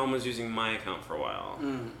while. My mom was using my account for a while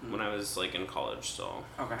when I was like in college still.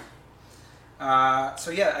 Okay.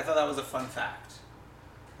 So yeah, I thought that was a fun fact.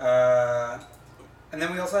 And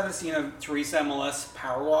then we also had a scene of Teresa and Melissa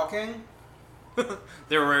power walking.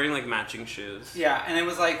 They were wearing like matching shoes. Yeah, and it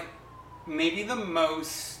was like maybe the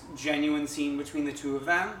most genuine scene between the two of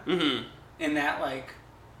them. Mm-hmm. In that like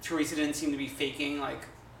Teresa didn't seem to be faking like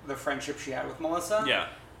the friendship she had with Melissa. Yeah.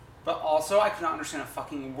 But also I could not understand a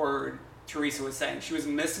fucking word Teresa was saying. She was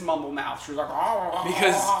Miss Mumblemouth. She was like, oh,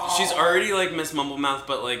 because she's already like Miss Mumblemouth,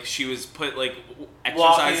 but like she was put like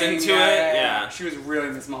exercise into it. Yeah. She was really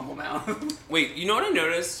Miss Mumblemouth. Wait, you know what I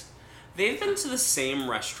noticed? They've been to the same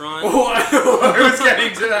restaurant. Oh, I was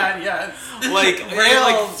getting to that. Yes. Like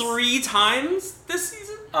 3 times this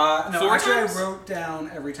season. No, 4 actually, times? I wrote down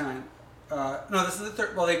every time. No, this is the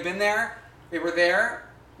third. Well, they've been there. They were there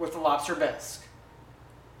with the lobster bisque.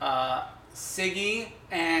 Siggy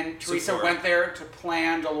and Teresa went there to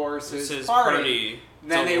plan Dolores' party.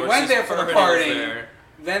 Then they went there for the party.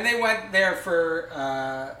 Then they went there for.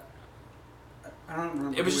 I don't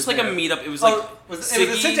remember. It was just like a meetup. It was like it was a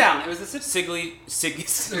sit down. It was a sit.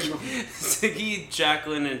 Siggy,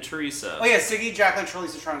 Jacqueline, and Teresa. Oh yeah, Siggy, Jacqueline, and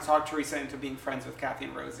Teresa trying to talk Teresa into being friends with Kathy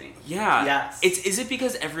and Rosie. Yeah. Yes. Is it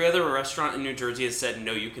because every other restaurant in New Jersey has said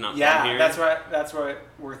no, you cannot come here? Yeah, that's what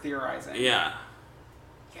we're theorizing. Yeah.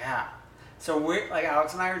 Yeah. So we're like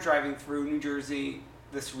Alex and I are driving through New Jersey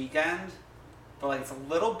this weekend, but like it's a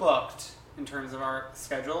little booked in terms of our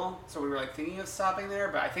schedule. So we were like thinking of stopping there,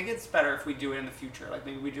 but I think it's better if we do it in the future. Like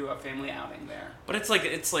maybe we do a family outing there. But it's like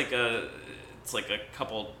a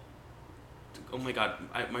couple Oh my god,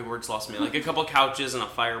 my words lost me. Like a couple couches and a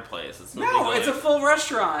fireplace. It's it's a full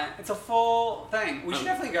restaurant. It's a full thing. We should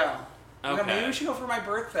definitely go. Okay. Maybe we should go for my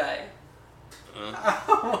birthday.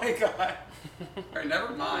 Oh my god. Alright,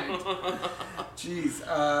 never mind. Jeez.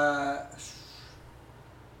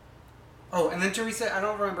 Oh, and then Teresa, I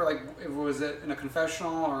don't remember, like, if it was in a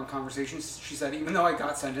confessional or in conversation, she said, even though I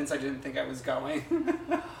got sentenced, I didn't think I was going.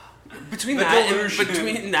 Between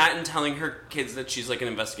that and telling her kids that she's like an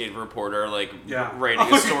investigative reporter, like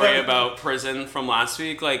writing a story about prison from last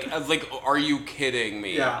week, like, are you kidding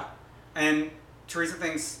me? Yeah. And Teresa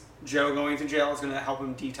thinks Joe going to jail is going to help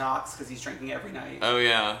him detox because he's drinking every night. Oh,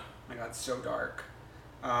 yeah. Oh my god, it's so dark.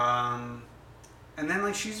 And then,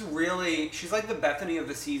 like, she's like the Bethany of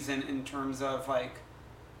the season in terms of, like,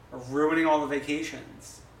 ruining all the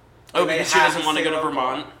vacations. Oh, because she doesn't want to go to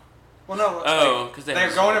Vermont? Well, no. Oh, because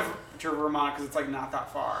they're going to Vermont because it's, like, not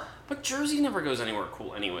that far. But Jersey never goes anywhere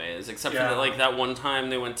cool anyways, except for, like, that one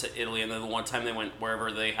time they went to Italy, and then the one time they went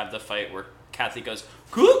wherever they had the fight where Kathy goes,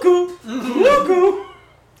 cuckoo, cuckoo.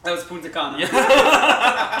 That was Punta Cana. Yeah.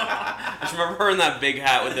 I just remember her in that big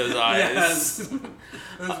hat with those eyes. Yes.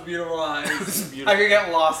 Those beautiful eyes. I could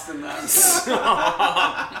get lost in them.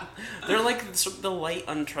 They're like the light,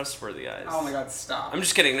 untrustworthy eyes. Oh my god, stop. I'm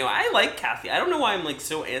just kidding. No, I like Kathy. I don't know why I'm like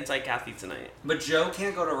so anti-Kathy tonight. But Joe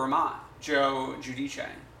can't go to Vermont. Joe Giudice.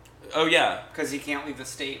 Oh, yeah. Because he can't leave the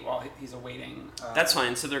state while he's awaiting... That's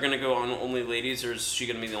fine. So they're going to go on Only Ladies, or is she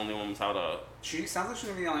going to be the only one without a... She sounds like she's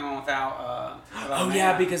going to be the only one without oh,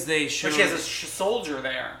 yeah, because they show... But she has a soldier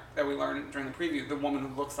there that we learned during the preview. The woman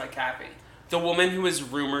who looks like Kathy. The woman who is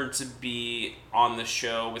rumored to be on the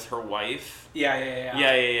show with her wife? Yeah.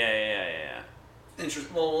 Yeah.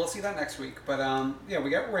 Interesting. Well, we'll see that next week. But, yeah, we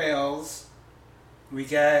get Rails. We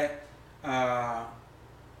get... the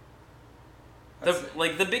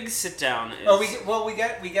big sit down is... Oh, we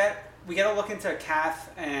get a look into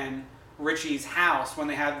Kath and Richie's house when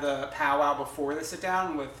they had the powwow before the sit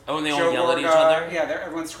down with... Oh, and they Joe all yell at each Gorga. other? Yeah,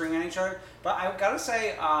 everyone's screaming at each other. But I gotta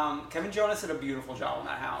say, Kevin Jonas did a beautiful job in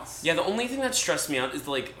that house. Yeah, the only thing that stressed me out is,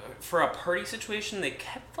 like, for a party situation, they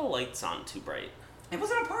kept the lights on too bright. It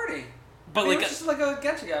wasn't a party. But it was just like a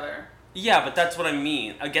get-together. Yeah, but that's what I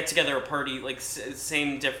mean. A get-together, a party, like,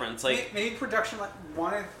 same difference. Like maybe production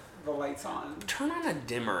wanted the lights on. Turn on a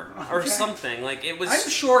dimmer or something. Like, it was... I'm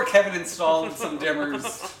sure Kevin installed some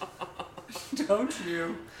dimmers. Don't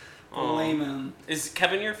you blame him. Is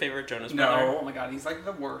Kevin your favorite Jonas brother? No, oh my god, he's like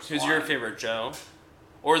the worst. Who's your favorite, Joe?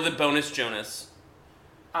 Or the bonus Jonas?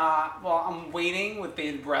 Well, I'm waiting with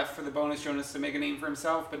bated breath for the bonus Jonas to make a name for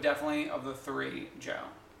himself, but definitely of the three, Joe.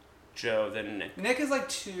 Joe, then Nick. Nick is like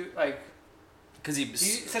because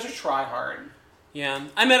he's such a try-hard. Yeah,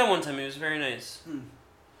 I met him one time. He was very nice. You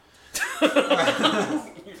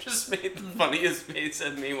just made the funniest face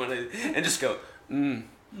at me and just go,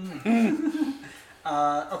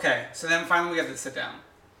 Okay, so then finally we have to sit down.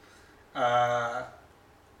 I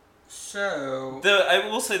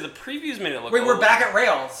will say the previews made it look... Wait, we're back at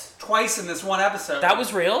Rails twice in this one episode. That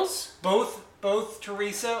was Rails? Both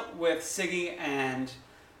Teresa with Siggy and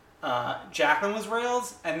Jacqueline was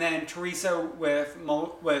Rails, and then Teresa with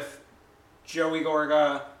Joey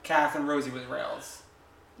Gorga, Kath, and Rosie was Rails.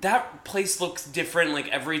 That place looks different, like,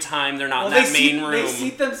 every time they're not in that main room. They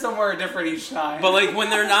seat them somewhere different each time. But, like, when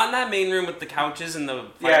they're not in that main room with the couches and the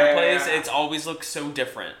fireplace, it's always looks so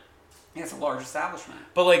different. Yeah, it's a large establishment.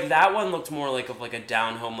 But, like, that one looked more like a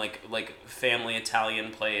down-home, like family Italian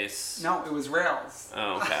place. No, it was Rails.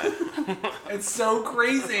 Oh, okay. It's so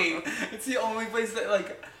crazy. It's the only place that,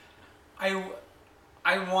 like,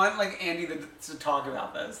 I want, like, Andy to talk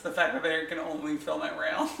about this. The fact that they can only film at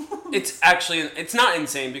Rails. It's not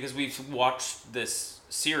insane because we've watched this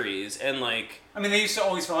series and, like... I mean, they used to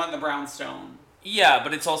always film it in the Brownstone. Yeah,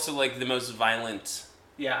 but it's also, like, the most violent...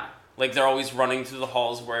 Yeah. Like, they're always running through the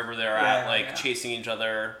halls wherever they're at, chasing each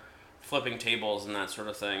other, flipping tables and that sort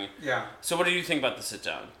of thing. Yeah. So what do you think about the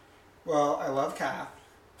sit-down? Well, I love Kath.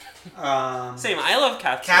 Same. I love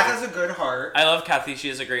Kath. Kath has a good heart. I love Kathy. She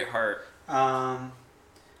has a great heart.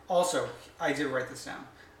 Also, I did write this down.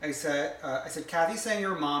 I said, Kathy saying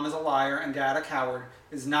your mom is a liar and dad a coward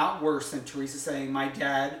is not worse than Teresa saying my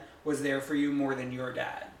dad was there for you more than your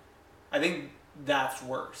dad. I think that's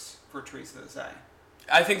worse for Teresa to say.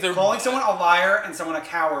 I think they're... Calling someone a liar and someone a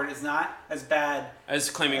coward is not as bad as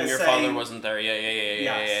claiming your father wasn't there.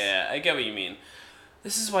 Yeah. I get what you mean.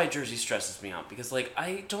 This is why Jersey stresses me out, because, like,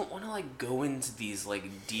 I don't want to, like, go into these,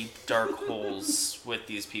 like, deep, dark holes with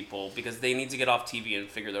these people, because they need to get off TV and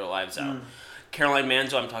figure their lives out. Caroline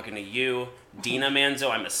Manzo, I'm talking to you. Dina Manzo,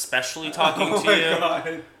 I'm especially talking to you.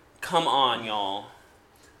 God. Come on, y'all.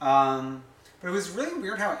 But it was really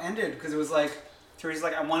weird how it ended, because it was like, Teresa's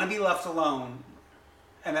like, I want to be left alone.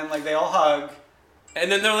 And then, like, they all hug. And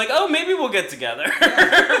then they're like, oh, maybe we'll get together. Maybe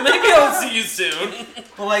I'll see you soon.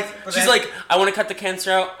 But she's like, I want to cut the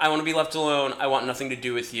cancer out. I want to be left alone. I want nothing to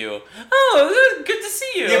do with you. Oh, good to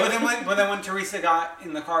see you. Yeah, but then when Teresa got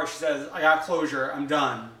in the car, she says, I got closure. I'm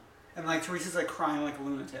done. And, like, Teresa's, like, crying like a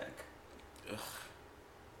lunatic. Ugh.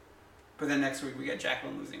 But then next week we get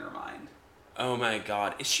Jacqueline losing her mind. Oh, my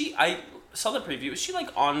God. Is she... I saw the preview. Is she, like,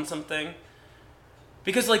 on something?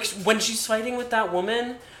 Because, like, when she's fighting with that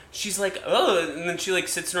woman... She's like, oh, and then she like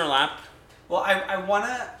sits in her lap. Well, I'm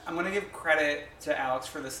gonna give credit to Alex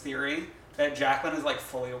for this theory that Jacqueline is like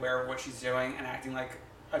fully aware of what she's doing and acting like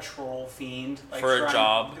a troll fiend, like for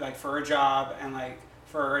a job, and like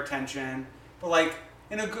for her attention, but like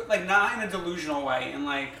in a good, like not in a delusional way, and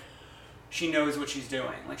like she knows what she's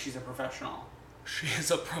doing, like she's a professional. She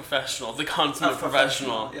is a professional, the consummate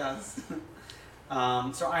professional. Yes.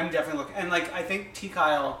 So I'm definitely looking, and like I think T.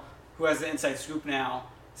 Kyle, who has the inside scoop now,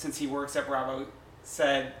 since he works at Bravo,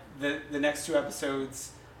 said that the next 2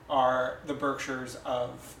 episodes are the Berkshires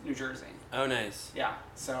of New Jersey. Oh, nice. Yeah,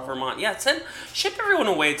 so... Vermont. Yeah, ship everyone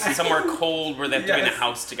away to somewhere cold where they have to be in a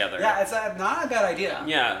house together. Yeah, it's not a bad idea.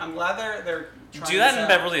 Yeah. I'm glad they're trying do that in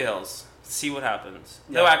Beverly Hills. See what happens.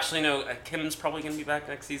 Yeah. Though, actually, no, Kim's probably going to be back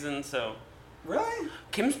next season, so... Really?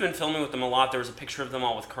 Kim's been filming with them a lot. There was a picture of them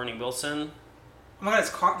all with Carney Wilson. Oh my God,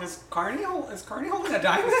 is Carney holding a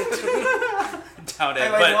diamond? Doubt it.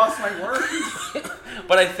 I lost my words.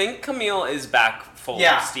 But I think Camille is back full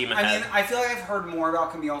steam ahead. I mean, I feel like I've heard more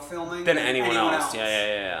about Camille filming than anyone else.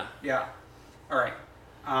 Yeah. Yeah. All right.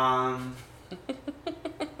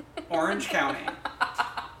 Orange County.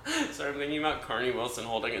 So I'm thinking about Carney Wilson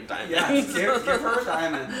holding a diamond. Yeah, give her a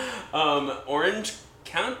diamond. Orange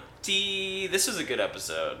County. This was a good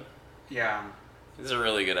episode. Yeah. This is a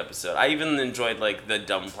really good episode. I even enjoyed, like, the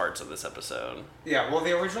dumb parts of this episode. Yeah, well,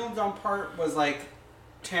 the original dumb part was, like,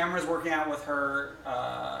 Tamara's working out with her,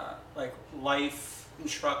 like, life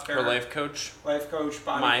instructor. Her life coach? Life coach,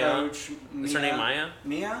 body Maya. coach. Mia. Is her name Maya?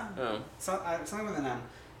 Mia? Oh. Something with an M.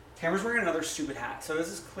 Tamara's wearing another stupid hat, so this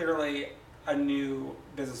is clearly a new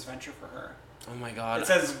business venture for her. Oh my God. It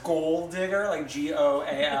says Gold Digger, like Goal.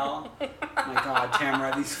 Oh my God,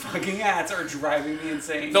 Tamara, these fucking hats are driving me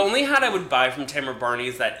insane. The only hat I would buy from Tamara Barney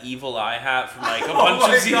is that Evil Eye hat from like a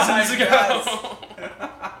bunch of seasons ago. Yes.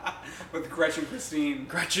 With Gretchen Christine.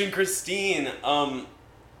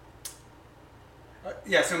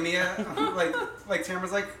 Yeah, so Mia, like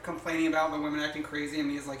Tamara's like complaining about the women acting crazy, and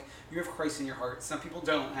Mia's like, you have Christ in your heart. Some people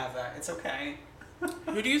don't have that. It's okay.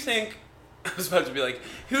 Who do you think... I was about to be like,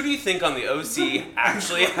 who do you think on the OC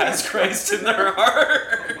actually has Christ in their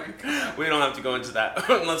heart? Oh my God. We don't have to go into that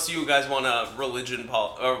unless you guys want a religion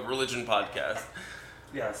podcast.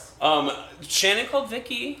 Yes. Shannon called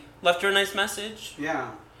Vicky, left her a nice message. Yeah.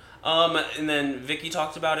 And then Vicky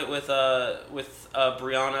talked about it with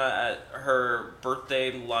Brianna at her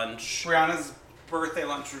birthday lunch. Brianna's birthday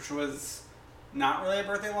lunch, which was not really a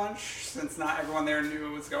birthday lunch, since not everyone there knew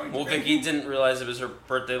it was going to be. Well, Vicky didn't realize it was her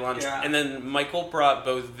birthday lunch. Yeah. And then Michael brought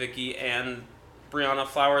both Vicky and Brianna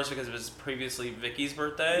flowers because it was previously Vicky's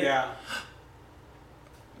birthday. Yeah.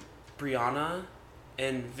 Brianna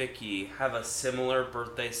and Vicky have a similar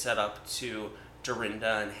birthday setup to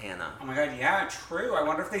Dorinda and Hannah. Oh my God, yeah, true. I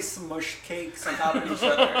wonder if they smush cakes on top of each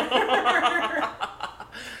other.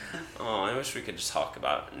 Oh, I wish we could just talk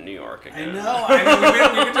about New York again. I know. I mean,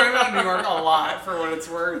 we've been talking about New York a lot for what it's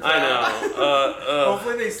worth. I know.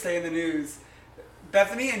 Hopefully they stay in the news.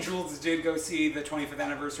 Bethany and Jules did go see the 25th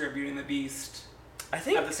anniversary of Beauty and the Beast. I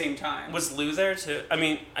think at the same time. Was Lou there too? I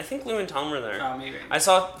mean, I think Lou and Tom were there. Oh, maybe. I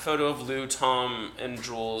saw a photo of Lou, Tom, and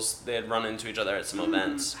Jules. They had run into each other at some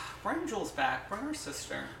events. Bring Jules back. Bring her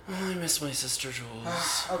sister. Oh, I miss my sister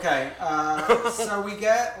Jules. Okay, so we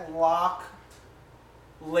get Locke.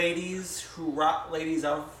 Ladies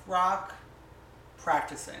of Rock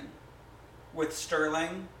practicing with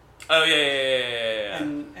Sterling. Oh yeah.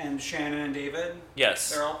 And Shannon and David.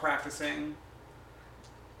 Yes. They're all practicing.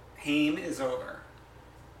 Haim is over.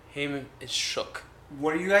 Haim is shook.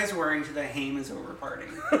 What are you guys wearing to the Haim is over party?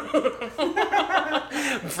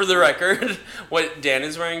 For the record, what Dan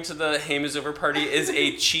is wearing to the Haim is over party is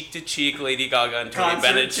a cheek-to-cheek Lady Gaga and Tony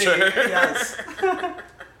Bennett shirt. Yes.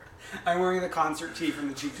 I'm wearing the concert tee from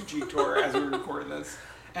the Cheek to Cheek tour as we record this.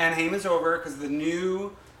 And Haim is over because the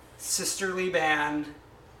new sisterly band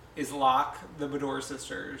is Locke, the Bador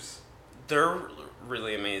sisters. They're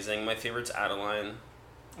really amazing. My favorite's Adeline.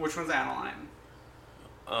 Which one's Adeline?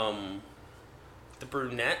 The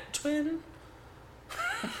brunette twin?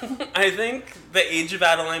 I think the age of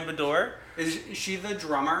Adeline Bador. Is she the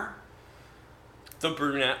drummer? The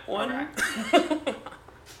brunette one? Okay.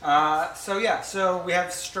 So we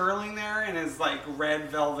have Sterling there in his, like, red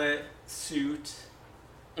velvet suit,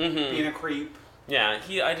 being a creep. Yeah,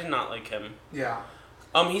 I did not like him. Yeah.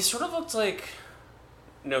 He sort of looked like...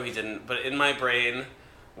 No, he didn't. But in my brain,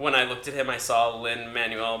 when I looked at him, I saw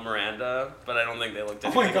Lin-Manuel Miranda, but I don't think they looked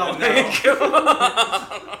at him. Oh my god,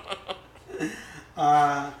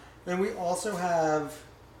 no. Then we also have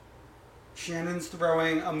Shannon's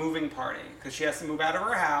throwing a moving party because she has to move out of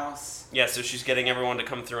her house. Yeah, so she's getting everyone to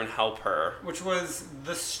come through and help her. Which was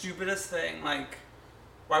the stupidest thing. Like,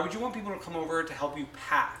 why would you want people to come over to help you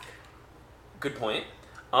pack? Good point.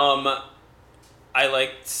 I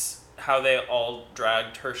liked how they all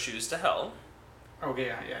dragged her shoes to hell. Oh,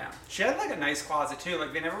 yeah. She had, like, a nice closet, too.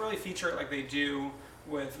 Like, they never really feature it like they do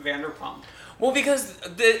with Vanderpump. Well, because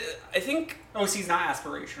I think... OC's not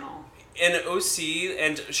aspirational. And OC,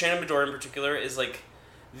 and Shannon Beador in particular, is, like,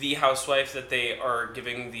 the housewife that they are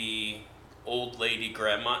giving the old lady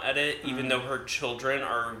grandma edit, even though her children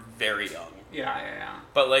are very young. Yeah.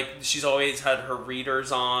 But, like, she's always had her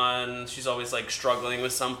readers on. She's always, like, struggling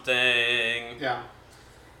with something. Yeah.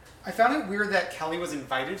 I found it weird that Kelly was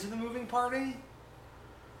invited to the moving party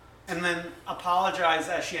and then apologized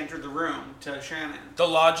as she entered the room to Shannon. The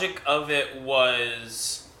logic of it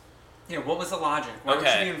was... Yeah, what was the logic? Why was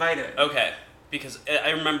she invited? Okay, because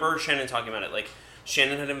I remember Shannon talking about it. Like,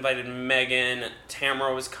 Shannon had invited Megan,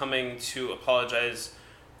 Tamara was coming to apologize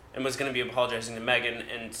and was going to be apologizing to Megan,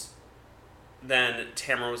 and then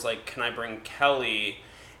Tamara was like, can I bring Kelly?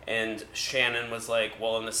 And Shannon was like,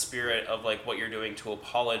 well, in the spirit of, like, what you're doing to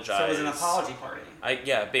apologize. So it was an apology party.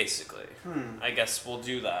 Yeah, basically. I guess we'll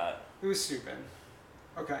do that. It was stupid.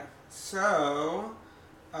 Okay, so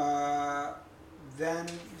then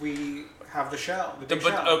we have the show. The big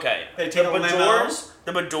show. Okay. They take a limo.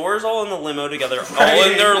 The Beadors all in the limo together, all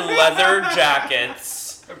in their leather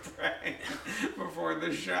jackets. Right. Before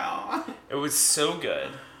the show. It was so good.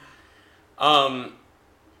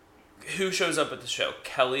 Who shows up at the show?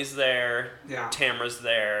 Kelly's there. Yeah. Tamara's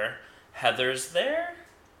there. Heather's there?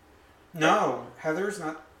 No, Heather's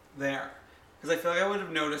not there. Because I feel like I would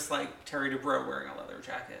have noticed, like, Terry Dubrow wearing a leather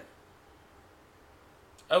jacket.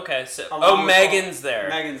 Okay, so... Megan's there.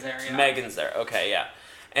 Megan's there, yeah. Megan's there, okay, yeah.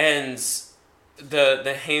 And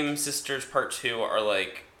the Haim Sisters Part 2 are,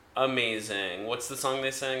 like, amazing. What's the song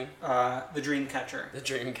they sing? The Dreamcatcher. The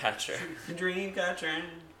Dreamcatcher. Dreamcatcher.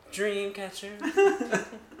 Dreamcatcher.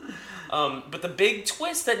 But the big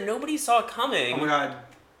twist that nobody saw coming... Oh my god.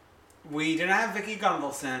 We didn't have Vicky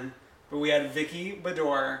Gunvalson, but we had Vicky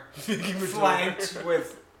Beador flanked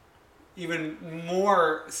with even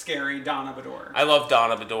more scary Donna Beador. I love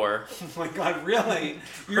Donna Beador. Oh my god, really?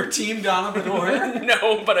 You're team Donna Beador?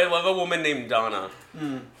 No, but I love a woman named Donna.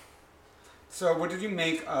 So what did you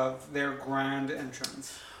make of their grand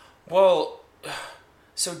entrance? Well...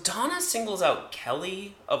 So Donna singles out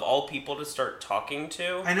Kelly, of all people, to start talking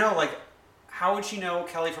to. I know, like, how would she know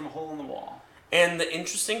Kelly from a hole in the wall? And the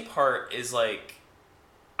interesting part is, like,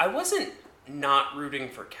 I wasn't not rooting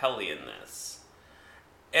for Kelly in this.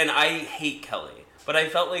 And I hate Kelly. But I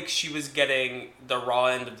felt like she was getting the raw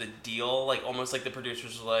end of the deal. Like, almost like the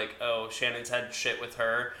producers were like, oh, Shannon's had shit with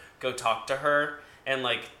her. Go talk to her and,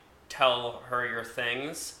 like, tell her your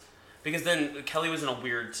things. Because then Kelly was in a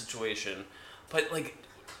weird situation. But, like...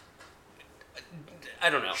 I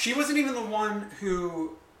don't know. She wasn't even the one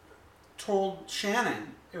who told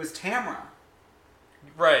Shannon. It was Tamara.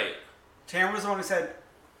 Right. Tamara was the one who said,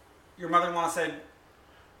 your mother-in-law said,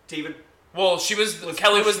 David... Well,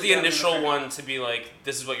 Kelly was the initial one to be like,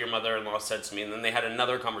 this is what your mother-in-law said to me. And then they had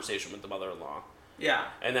another conversation with the mother-in-law. Yeah.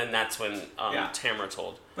 And then that's when Tamara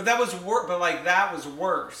told. But that was that was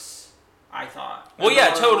worse, I thought. Well,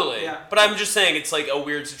 yeah, totally. Yeah. But I'm just saying it's like a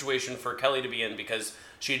weird situation for Kelly to be in because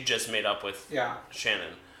she had just made up with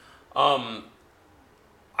Shannon.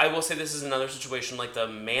 I will say this is another situation like the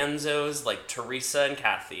Manzos, like Teresa and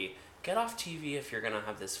Kathy. Get off TV if you're going to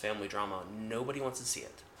have this family drama. Nobody wants to see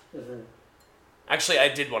it. Mm-hmm. Actually, I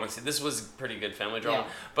did want to see it. This was pretty good family drama,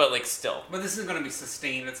 but like still. But this is going to be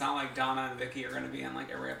sustained. It's not like Donna and Vicky are going to be in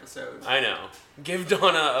like every episode. I know. Give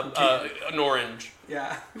Donna an orange.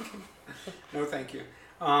 Yeah. No, thank you.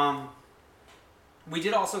 We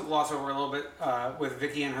did also gloss over a little bit with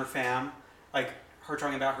Vicky and her fam, like her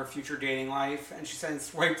talking about her future dating life, and she said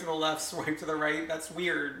swipe to the left, swipe to the right. That's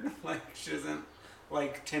weird. Like she doesn't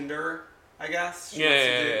like Tinder, I guess. She wants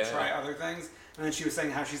to try other things. And then she was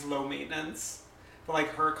saying how she's low maintenance, but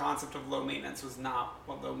like her concept of low maintenance was not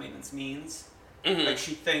what low maintenance means. Mm-hmm. Like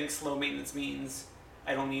she thinks low maintenance means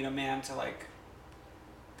I don't need a man to like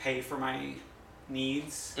pay for my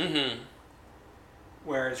needs. Mm-hmm.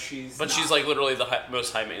 whereas she's But not. she's like literally the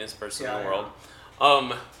most high maintenance person in the Yeah. world.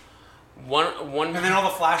 One. And then all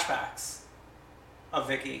the flashbacks of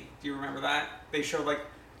Vicky. Do you remember that? They showed like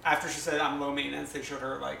after she said I'm low maintenance, they showed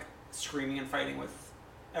her like screaming and fighting with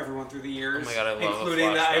everyone through the years. Oh my god, I love including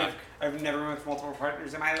a that flashback. I've never been with multiple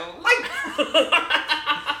partners in my life.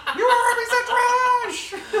 You are a piece of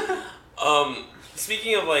trash.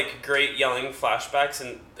 Speaking of like great yelling flashbacks,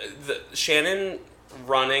 and Shannon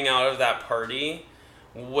running out of that party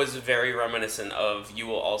was very reminiscent of "You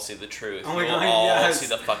will all see the truth. Oh my you will god, all yes. see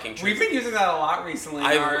the fucking truth." We've been using that a lot recently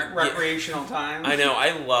in our recreational time. I know.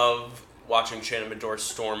 I love watching Shannon Medore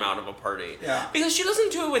storm out of a party. Yeah. Because she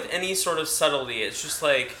doesn't do it with any sort of subtlety. It's just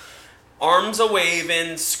like arms a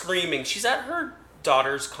waving, screaming. She's at her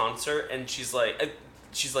daughter's concert and she's like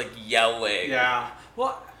yelling. Yeah.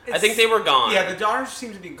 Well, I think they were gone. Yeah, the daughters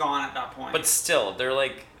seem to be gone at that point. But still, they're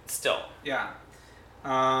like still. Yeah.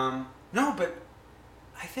 No, but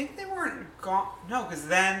I think they weren't gone. No, because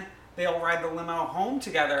then they all ride the limo home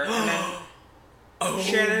together, and then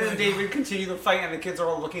Shannon and David continue the fight, and the kids are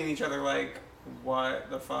all looking at each other like, "What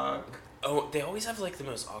the fuck?" Oh, they always have like the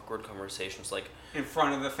most awkward conversations, like In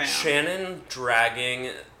front of the fam. Shannon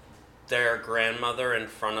dragging their grandmother in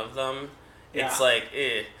front of them. Yeah. It's like,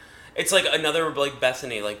 it's like another like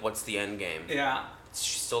Bethany. Like, what's the end game? Yeah.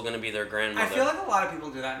 She's still gonna be their grandmother. I feel like a lot of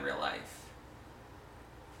people do that in real life.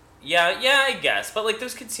 Yeah, I guess. But, like,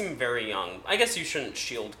 those kids seem very young. I guess you shouldn't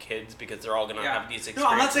shield kids because they're all going to have these experiences. No,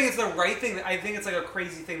 I'm not saying it's the right thing. I think it's, like, a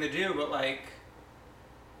crazy thing to do, but, like,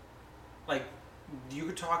 you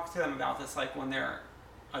could talk to them about this, like, when they're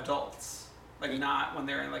adults. Like, not when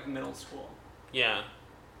they're in, like, middle school. Yeah.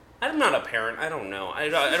 I'm not a parent. I don't know. I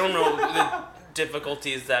don't know the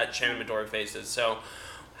difficulties that Shannon Medore faces. So,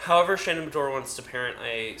 however Shannon Medore wants to parent,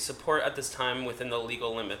 I support at this time within the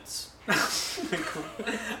legal limits.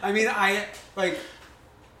 I mean,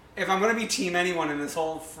 if I'm gonna be team anyone in this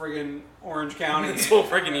whole friggin' Orange County, This whole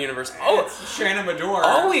freaking universe. it's Shannon Medore.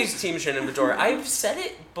 Always team Shannon Medore. I've said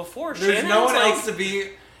it before. There's no one else to be.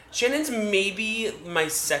 Shannon's maybe my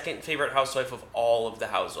second favorite housewife of all of the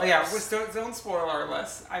housewives. Oh yeah, don't spoil our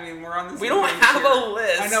list. I mean, we're on this. We don't have a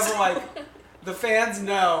list. I know, but like the fans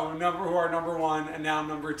know who are number one, and now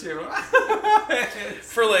number two.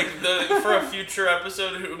 For a future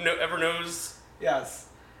episode, who ever knows? Yes.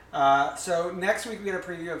 So next week we get a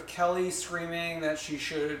preview of Kelly screaming that she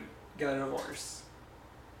should get a divorce.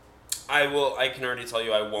 I can already tell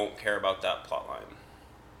you I won't care about that plotline.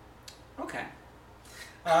 Okay.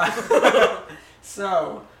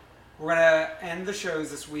 So we're gonna end the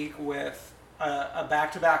shows this week with a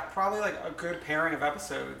back-to-back, probably like a good pairing of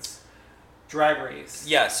episodes. Drag Race.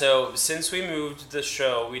 Yeah, so since we moved the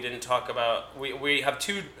show, we didn't talk about... We have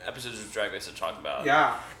 2 episodes of Drag Race to talk about.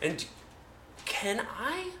 Yeah. And can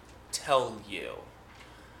I tell you,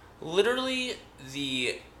 literally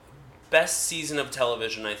the best season of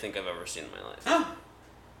television I think I've ever seen in my life. Oh.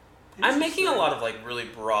 I'm making a lot of like really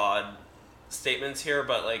broad statements here,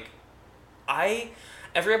 but like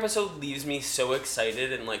every episode leaves me so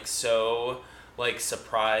excited and like so like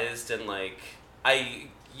surprised and like I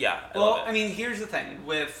love it. I mean, here's the thing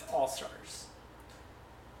with All Stars.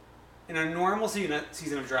 In a normal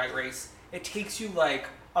season of Drag Race, it takes you like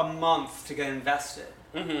a month to get invested.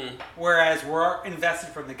 Mm-hmm. Whereas we're invested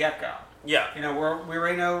from the get-go. Yeah. You know, we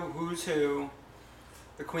already know who's who.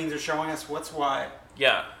 The queens are showing us what's what.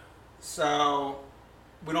 Yeah. So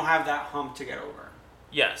we don't have that hump to get over.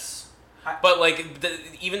 Yes. But like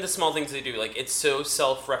even the small things they do, like it's so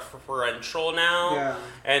self-referential now. Yeah.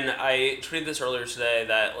 And I tweeted this earlier today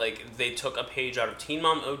that like they took a page out of Teen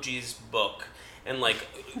Mom OG's book and like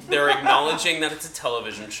they're acknowledging that it's a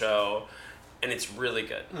television show, and it's really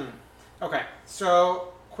good. Okay,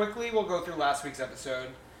 so quickly we'll go through last week's episode.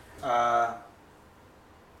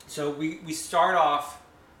 So we start off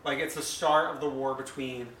like it's the start of the war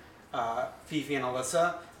between Fifi and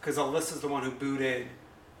Alyssa, because Alyssa's the one who booted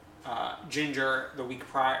Ginger the week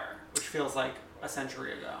prior, which feels like a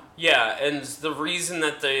century ago. Yeah, and the reason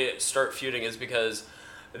that they start feuding is because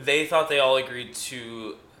they thought they all agreed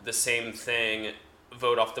to the same thing,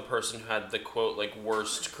 vote off the person who had the quote like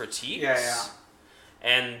worst critiques. Yeah.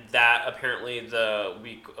 And that apparently the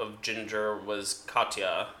week of Ginger was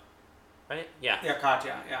Katya, right? Yeah. Yeah,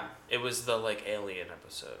 Katya. Yeah. It was the like alien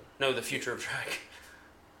episode. No, the future of drag.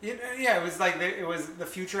 Yeah, it was like it was the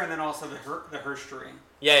future, and then also the Herstory.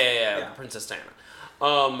 Yeah. Princess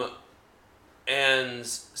Diana. And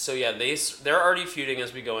so yeah, they're already feuding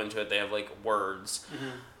as we go into it. They have like words.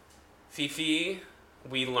 Mm-hmm. Fifi,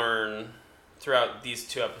 we learn throughout these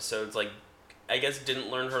 2 episodes, like I guess didn't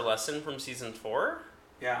learn her lesson from season 4.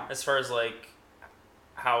 Yeah. As far as like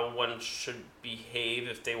how one should behave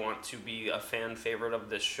if they want to be a fan favorite of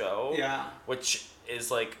this show. Yeah. Which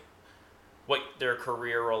is like what their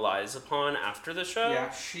career relies upon after the show.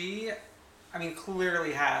 Yeah, she, I mean,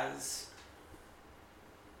 clearly has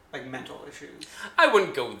like mental issues. I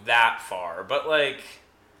wouldn't go that far, but like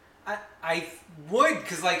I would,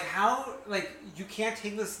 because like how, like you can't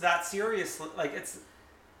take this that seriously. Like it's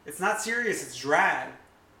not serious, it's drag.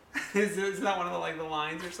 Isn't that one of the like the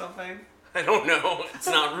lines or something? I don't know. It's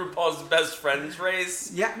not RuPaul's best friends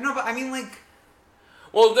race. Yeah, no, but I mean like.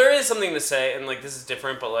 Well, there is something to say, and like this is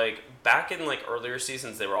different, but like back in like earlier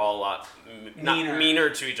seasons, they were all a lot meaner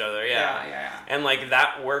to each other. Yeah. And like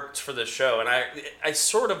that worked for the show, and I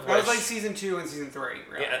sort of wish that was like season 2 and season 3,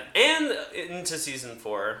 really. Yeah, and into season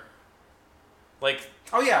 4. Like.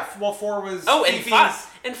 Oh yeah, well 4 was. Oh,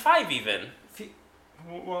 and 5 even.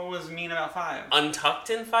 What was mean about 5? Untucked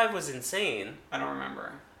in 5 was insane. I don't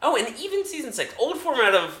remember. Oh, and even season 6, old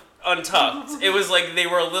format of Untucked, it was like they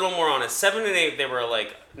were a little more honest. 7 and 8, they were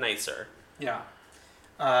like nicer. Yeah.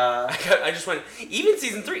 I just went, even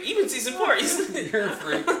season 3, even season 4. You're a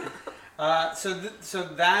freak. So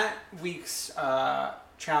that week's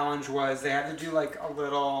challenge was they had to do like a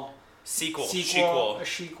little sequel. A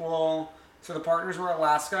sequel. So the partners were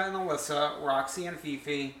Alaska and Alyssa, Roxy and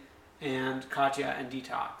Fifi, and Katya and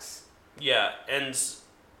Detox. Yeah, and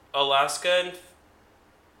Alaska and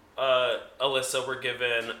Alyssa were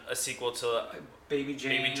given a sequel to Baby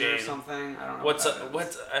Jane or something. I don't know.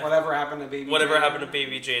 Whatever happened to Baby Jane? Whatever happened to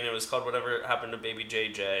Baby Jane. It was called Whatever Happened to Baby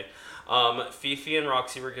JJ. Fifi and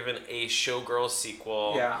Roxy were given a Showgirls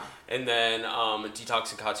sequel. Yeah. And then Detox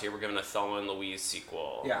and Katya were given a Thelma and Louise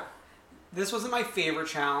sequel. Yeah. This wasn't my favorite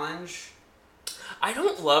challenge. I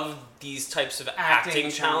don't love these types of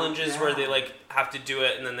acting challenges where they like have to do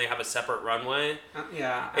it and then they have a separate runway.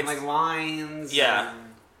 And like lines. Yeah.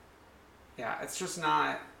 It's just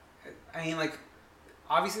not. I mean, like,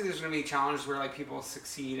 obviously there's going to be challenges where like people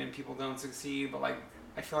succeed and people don't succeed, but like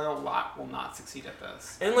I feel like a lot will not succeed at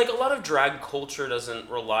this. And like a lot of drag culture doesn't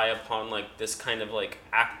rely upon like this kind of like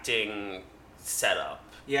acting setup.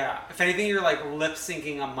 Yeah. If anything, you're like lip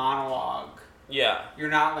syncing a monologue. Yeah. You're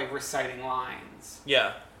not like reciting lines.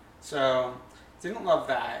 Yeah. So, didn't love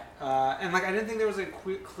that. And like I didn't think there was a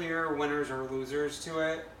clear winners or losers to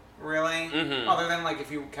it, really. Mm-hmm. Other than like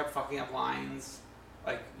if you kept fucking up lines,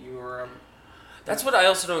 like you were. That's what I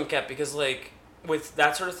also don't get, because like with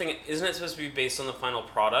that sort of thing, isn't it supposed to be based on the final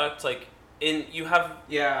product? Like you have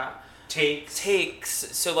takes.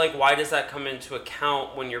 So like why does that come into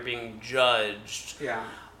account when you're being judged? Yeah.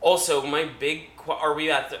 Also, my big are we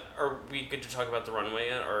good to talk about the runway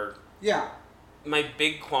yet, or? Yeah. My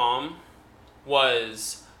big qualm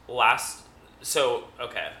was so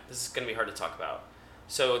okay, this is going to be hard to talk about.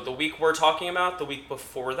 So the week we're talking about, the week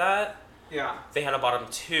before that, yeah, they had a bottom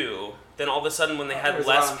 2. Then all of a sudden when they had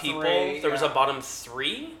less people, there was a bottom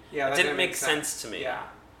 3? Yeah, it didn't make sense to me. Yeah.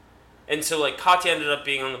 And so like Katya ended up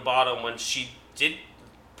being on the bottom when she did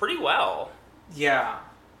pretty well. Yeah.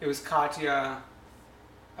 It was Katya,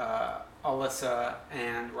 Alyssa,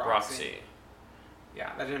 and Roxy.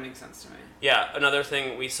 Yeah, that didn't make sense to me. Yeah, another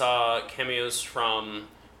thing, we saw cameos from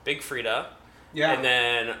Big Frida. Yeah. And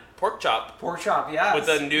then Pork Chop. Pork Chop, yes. With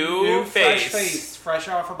a new face. Fresh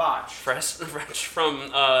off a botch. Fresh from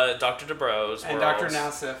Dr. Dubrow and Dr.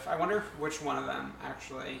 Nassif. I wonder which one of them,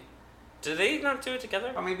 actually. Do they not do it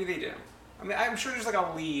together? Oh, maybe they do. I mean, I'm sure there's like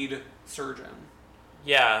a lead surgeon.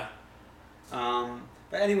 Yeah.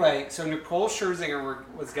 But anyway, so Nicole Scherzinger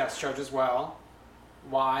was guest judge as well.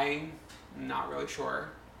 Why? Not really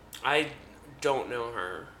sure. I don't know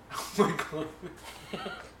her. Oh my god.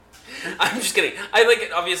 I'm just kidding. I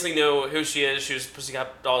like obviously know who she is. She was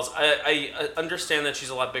Pussycat Dolls. I understand that she's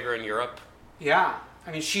a lot bigger in Europe. Yeah.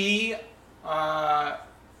 I mean, she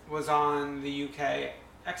was on the UK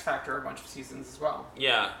X Factor a bunch of seasons as well.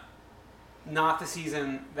 Yeah. Not the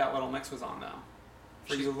season that Little Mix was on, though.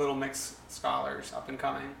 For you Little Mix scholars up and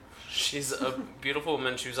coming. She's a beautiful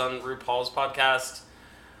woman. She was on RuPaul's podcast.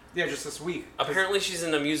 Yeah, just this week. Apparently she's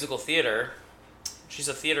in a musical theater. She's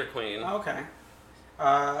a theater queen. Okay.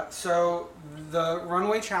 So the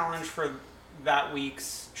runway challenge for that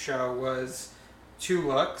week's show was 2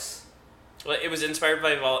 looks. Well, it was inspired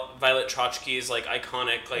by Violet Chachki's like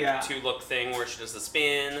iconic 2-look thing where she does the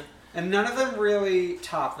spin. And none of them really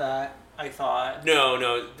top that, I thought.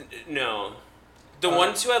 No. The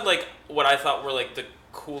ones who had like what I thought were like the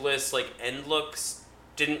coolest like end looks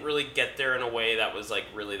didn't really get there in a way that was like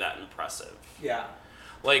really that impressive. Yeah.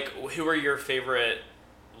 Like, who are your favorite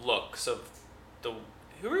looks of the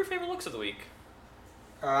week?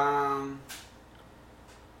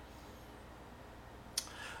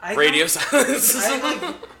 radio silence.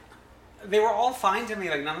 They were all fine to me.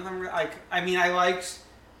 Like, none of them were, like, I mean, I liked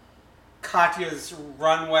Katya's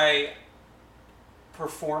runway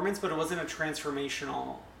performance, but it wasn't a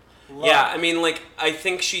transformational look. Yeah, I mean, like, I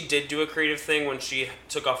think she did do a creative thing when she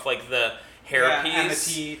took off, like, the hairpiece and the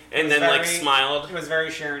teeth. And then, like, smiled. It was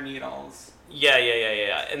very Sharon Needles.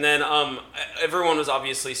 Yeah. And then everyone was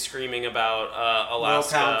obviously screaming about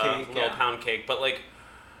Alaska, Little Pound Cake, but, like,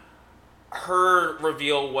 her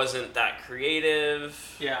reveal wasn't that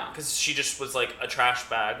creative. Yeah. Because she just was, like, a trash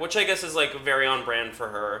bag, which I guess is, like, very on brand for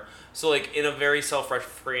her. So, like, in a very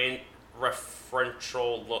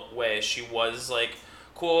self-referential way, she was, like,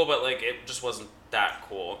 cool, but, like, it just wasn't that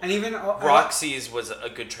cool. And even Roxy's was a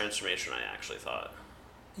good transformation, I actually thought.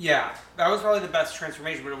 Yeah, that was probably the best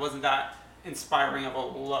transformation, but it wasn't that inspiring of a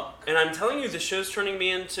look. And I'm telling you, the show's turning me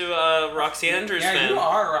into Roxy Andrews fan. Yeah, you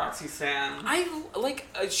are a Roxy fan. I like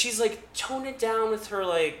she's like toned it down with her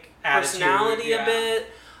like attitude, personality a bit.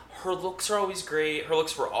 Her looks are always great. Her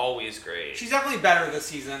looks were always great. She's definitely better this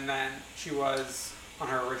season than she was on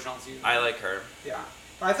her original season. I like her. Yeah,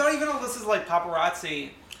 but I thought even Alyssa's like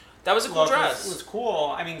paparazzi. That was a cool dress. Was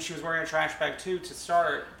cool. I mean, she was wearing a trash bag too to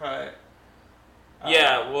start, but.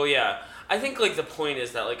 Yeah. I think, like, the point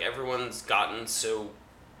is that, like, everyone's gotten so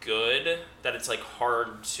good that it's, like,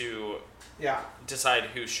 hard to decide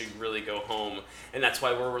who should really go home. And that's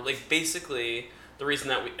why we're, like, basically, the reason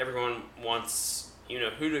that everyone wants, you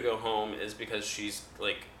know, who to go home is because she's,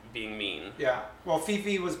 like, being mean. Yeah. Well,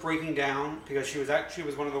 Fifi was breaking down because she was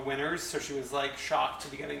one of the winners, so she was, like, shocked to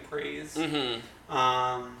be getting praise. Mm-hmm.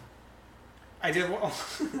 I didn't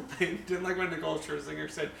like when Nicole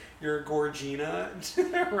Scherzinger said, "You're a Gorgina,"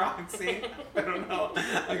 to Roxy. I don't know.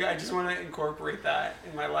 Like, I just want to incorporate that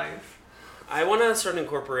in my life. I want to start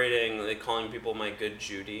incorporating, like, calling people my good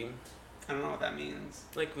Judy. I don't know what that means.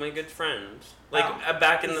 Like, my good friend. Like,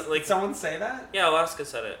 back in the, like... Did someone say that? Yeah, Alaska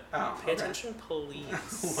said it. Oh, Pay attention,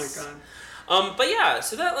 police. Oh, my God. But yeah,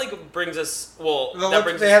 so that, like, brings us... Well,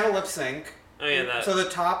 they had a lip sync. Oh, yeah, that... So the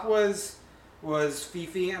top was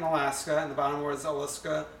Fifi and Alaska, and the bottom was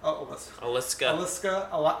Alyssa,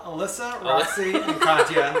 Roxy, and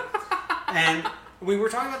Katya. And we were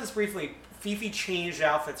talking about this briefly. Fifi changed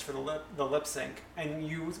outfits for the lip sync, and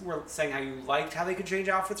you were saying how you liked how they could change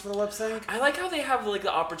outfits for the lip sync. I like how they have, like,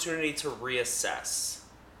 the opportunity to reassess.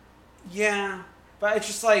 Yeah, but it's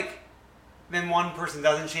just like then one person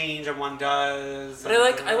doesn't change and one does. But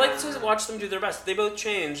I like to watch them do their best. They both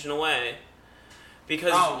changed in a way,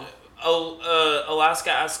 because Alaska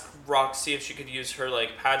asked Roxy if she could use her,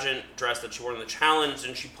 like, pageant dress that she wore in the challenge,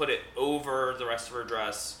 and she put it over the rest of her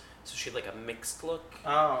dress. So she had, like, a mixed look.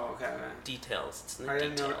 Oh, okay. Details. It's in the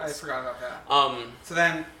details. didn't know. I forgot about that. So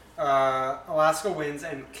then Alaska wins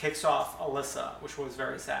and kicks off Alyssa, which was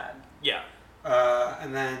very sad. Yeah.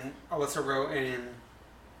 And then Alyssa wrote in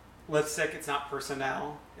lipstick, it's not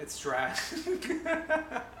personnel, it's drag.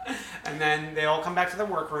 And then they all come back to the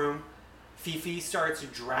workroom. Fifi starts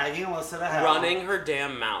dragging Alyssa to hell. Running her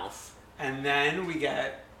damn mouth. And then we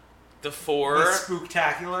get the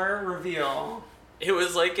spooktacular reveal. It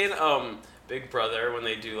was like in Big Brother when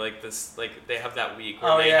they do, like, this, like, they have that week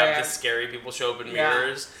where they have the scary people show up in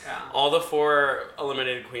mirrors. Yeah. All the 4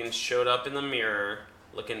 eliminated queens showed up in the mirror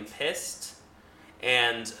looking pissed.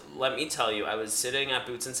 And let me tell you, I was sitting at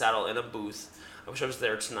Boots and Saddle in a booth. I wish I was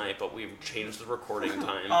there tonight, but we've changed the recording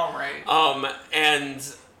time. All right.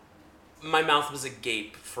 And my mouth was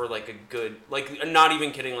agape for, like, a good, like, not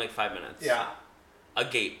even kidding, like, 5 minutes. Yeah.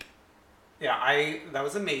 Agape. Yeah, that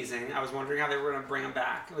was amazing. I was wondering how they were going to bring him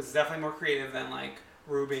back. It was definitely more creative than, like,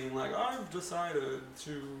 Rue being like, I've decided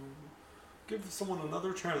to give someone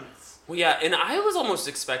another chance. Well, yeah, and I was almost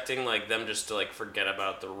expecting, like, them just to, like, forget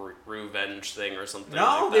about the revenge thing or something.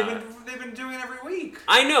 No, like they've been doing it every week.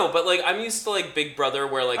 I know, but, like, I'm used to, like, Big Brother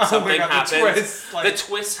where, like, something happens. The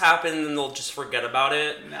twist happens and they'll just forget about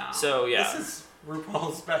it. No. So, yeah. This is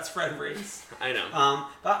RuPaul's best friend race. I know.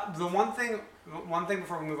 But the one thing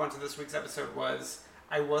before we move on to this week's episode was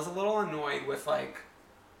I was a little annoyed with, like,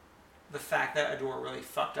 the fact that Adore really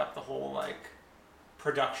fucked up the whole, like,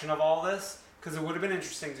 production of all this. Because it would have been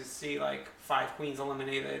interesting to see, like, 5 queens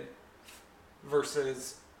eliminated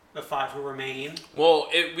versus the 5 who remain. Well,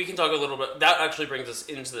 we can talk a little bit. That actually brings us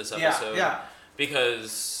into this episode. Yeah.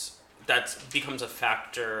 Because that becomes a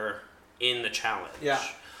factor in the challenge. Yeah.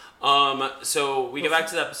 So we get back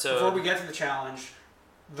to the episode. Before we get to the challenge,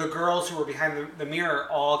 the girls who were behind the mirror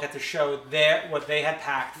all get to show what they had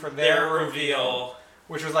packed for their reveal,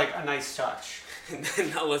 which was, like, a nice touch. And then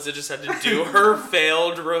Alyssa just had to do her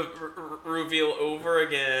failed reveal over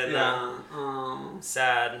again. Yeah.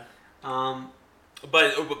 Sad.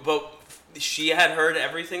 But she had heard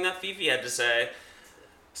everything that Fifi had to say,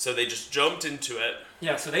 so they just jumped into it.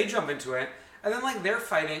 Yeah, so they jump into it, and then like they're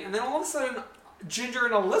fighting, and then all of a sudden Ginger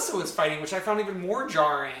and Alyssa was fighting, which I found even more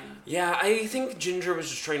jarring. Yeah, I think Ginger was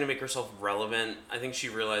just trying to make herself relevant. I think she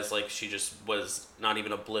realized like she just was not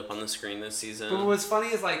even a blip on the screen this season. But what's funny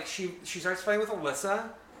is like she starts fighting with Alyssa,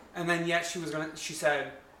 and then yet she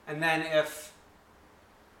said, and then if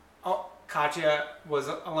Katya was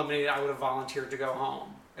eliminated, I would have volunteered to go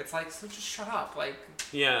home. It's like, so just shut up, like.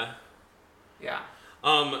 Yeah. Yeah.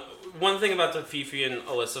 One thing about the Fifi and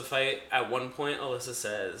Alyssa fight, at one point Alyssa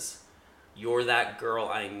says, "You're that girl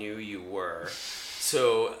I knew you were."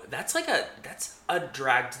 So that's a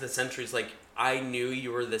drag to the centuries. Like, I knew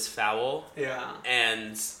you were this foul. Yeah.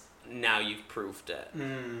 And now you've proved it.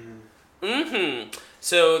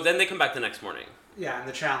 So then they come back the next morning. Yeah, and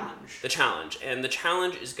the challenge. And the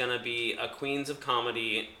challenge is gonna be a Queens of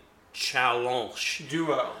Comedy challenge.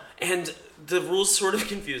 Duo. And the rules sort of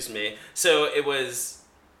confused me. So it was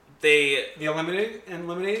the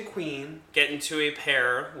eliminated queen get into a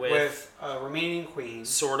pair with a remaining queen.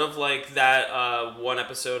 Sort of like that one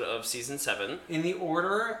episode of season 7. In the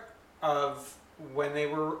order of when they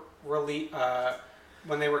were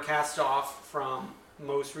when they were cast off from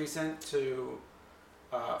most recent to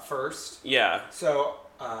first. Yeah. So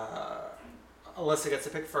Alyssa gets to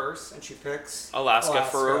pick first, and she picks Alaska.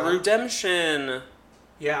 For a redemption.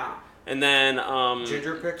 Yeah. And then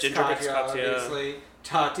Ginger picks Katya, obviously.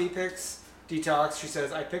 Tati picks Detox. She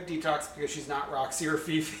says, I picked Detox because she's not Roxy or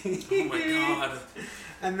Fifi. Oh my god.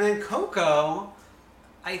 And then Coco,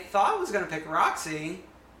 I thought was going to pick Roxy,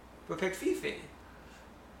 but picked Fifi.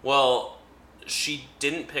 Well, she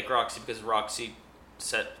didn't pick Roxy because Roxy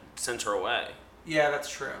sent her away. Yeah, that's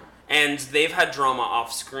true. And they've had drama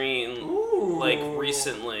off screen. Ooh. Like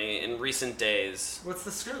recently, in recent days. What's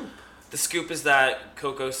the scoop? The scoop is that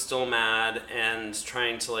Coco's still mad and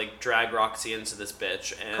trying to like drag Roxy into this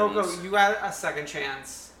bitch. And Coco, you had a second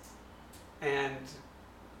chance, and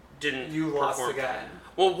you lost perform. Again.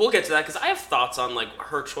 Well, we'll get to that because I have thoughts on like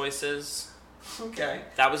her choices. Okay.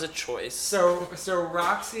 That was a choice. So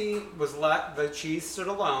Roxy was the cheese stood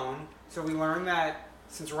alone. So we learned that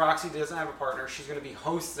since Roxy doesn't have a partner, she's going to be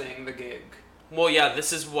hosting the gig. Well, yeah,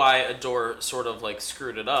 this is why Adore sort of like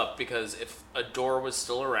screwed it up, because if Adore was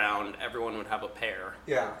still around, everyone would have a pair.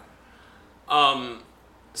 Yeah.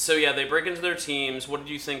 So yeah, they break into their teams. What did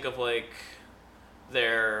you think of like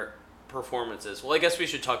their performances? Well, I guess we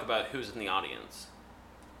should talk about who's in the audience.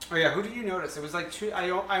 Oh yeah, who did you notice? It was like two.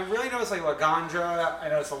 I really noticed like Laganja. I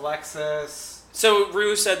noticed Alexis. So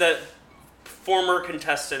Rue said that former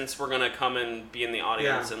contestants were gonna come and be in the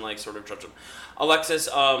audience and like sort of judge them. Alexis,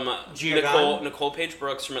 Nicole Page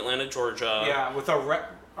Brooks from Atlanta, Georgia. Yeah, with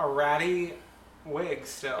a ratty wig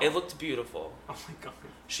still. It looked beautiful. Oh my god.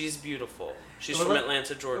 She's beautiful. She's from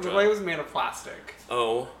Atlanta, Georgia. It looked like it was made of plastic.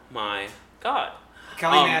 Oh my god.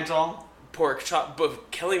 Kelly Mantle. Pork chop, but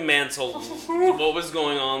Kelly Mantle, what was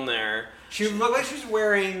going on there? She looked like she was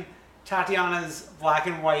wearing Tatiana's black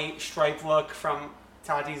and white striped look from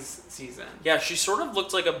Tati's season. Yeah, she sort of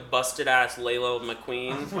looked like a busted-ass Layla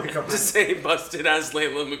McQueen. Oh my god. To say busted-ass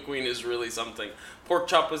Layla McQueen is really something. Pork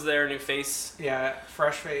chop was there, new face. Yeah,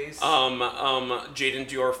 fresh face. Jaden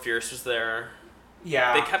Dior Fierce was there.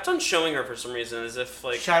 Yeah. They kept on showing her for some reason, as if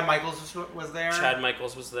like... Chad Michaels was there. Chad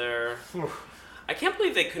Michaels was there. I can't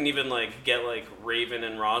believe they couldn't even like get like Raven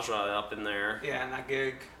and Raja up in there. Yeah, in that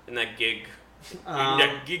gig. In that gig.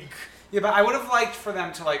 Yeah, but I would have liked for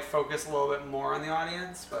them to like focus a little bit more on the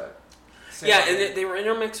audience, but... Yeah, and they were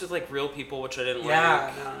intermixed with like real people, which I didn't like.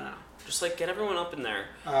 Yeah, no. Just like get everyone up in there.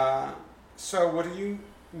 So what do you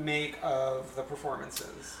make of the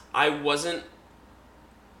performances? I don't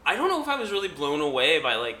know if I was really blown away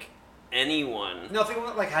by like anyone. Nothing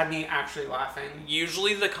like had me actually laughing.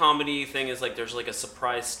 Usually the comedy thing is like there's like a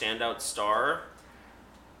surprise standout star.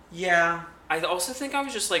 Yeah. I also think I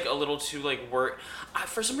was just like a little too like worried.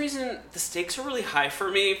 For some reason, the stakes are really high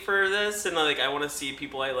for me for this, and like I want to see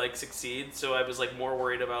people I like succeed. So I was like more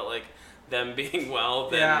worried about like them being well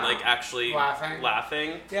than like actually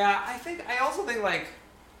laughing. Yeah, I also think like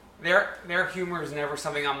their humor is never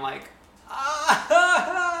something I'm like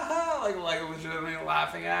like legitimately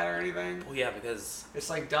laughing at or anything. Well, yeah, because it's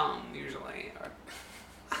like dumb usually.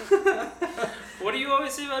 What do you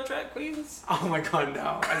always say about drag queens? Oh my god,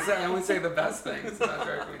 no! I only say the best things about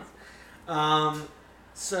drag queens.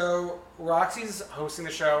 So Roxy's hosting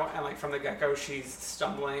the show, and like from the get-go, she's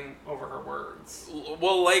stumbling over her words.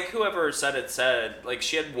 Well, like whoever said it said, like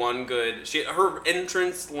she had one good. Her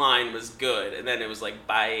entrance line was good, and then it was like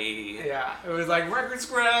bye. Yeah, it was like record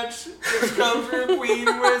scratch. Here comes your queen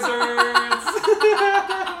wizards.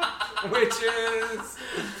 Witches.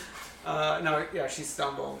 No, yeah, she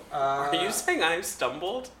stumbled. Are you saying I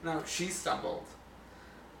stumbled? No, she stumbled.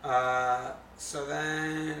 So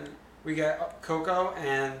then we get Coco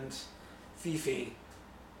and Fifi,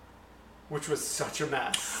 which was such a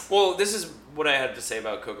mess. Well, this is what I had to say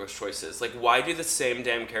about Coco's choices. Like, why do the same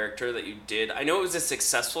damn character that you did? I know it was a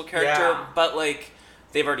successful character, but, like,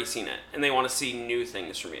 they've already seen it, and they want to see new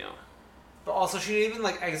things from you. But also, she didn't even,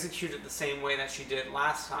 like, execute it the same way that she did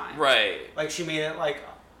last time. Right. Like, she made it, like,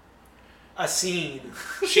 a scene.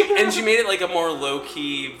 She made it, like, a more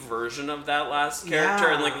low-key version of that last character,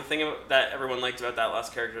 and, like, the thing that everyone liked about that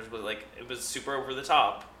last character was, like, it was super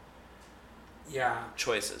over-the-top. Yeah.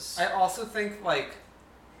 Choices. I also think, like,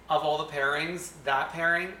 of all the pairings, that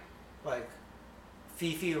pairing, like,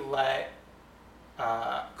 Fifi let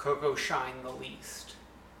Coco shine the least.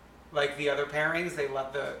 Like, the other pairings, they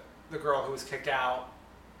let the girl who was kicked out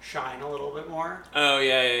shine a little bit more. Oh,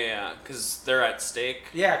 yeah. Because they're at stake.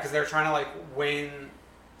 Yeah, because they're trying to, like, win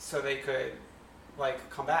so they could, like,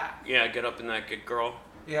 come back. Yeah, get up in that good girl.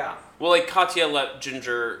 Yeah. Well, like, Katya let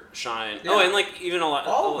Ginger shine. Yeah. Oh, and, like, even a lot...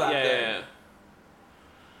 All of them did. Yeah.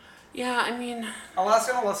 Yeah, I mean...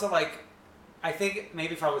 Alaska and Alyssa, like, I think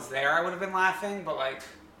maybe if I was there, I would have been laughing, but, like,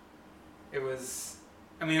 it was...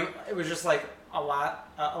 I mean, it was just, like, a lot...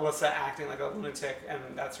 Alyssa acting like a lunatic, and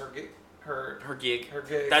that's her gig. Her gig.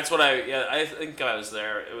 That's what I think if I was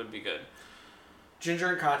there, it would be good.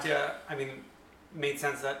 Ginger and Katya, I mean, made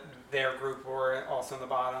sense that their group were also in the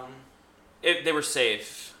bottom. They were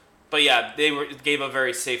safe. But yeah, gave a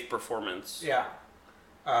very safe performance. Yeah.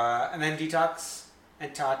 And then Detox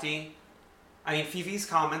and Tati. I mean, Fifi's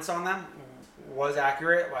comments on them was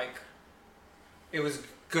accurate. Like, it was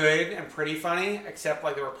good and pretty funny, except,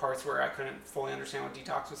 like, there were parts where I couldn't fully understand what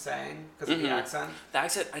Detox was saying because of the accent. The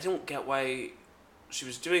accent, I don't get why she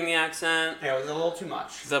was doing the accent. Yeah, it was a little too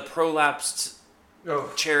much. The prolapsed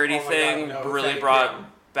charity thing really brought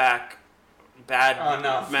back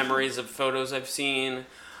bad memories of photos I've seen.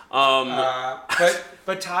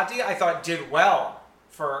 But Tati, I thought, did well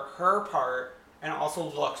for her part and also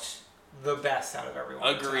looked the best out of everyone.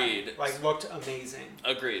 Agreed. Tonight. Like, looked amazing.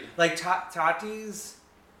 Agreed. Like, Tati's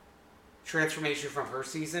transformation from her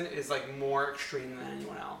season is, like, more extreme than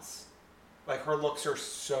anyone else. Like, her looks are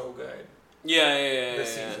so good. Yeah.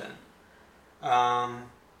 This season.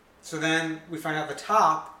 So then we find out the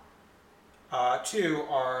top two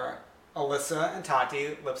are Alyssa and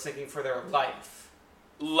Tati lip syncing for their life.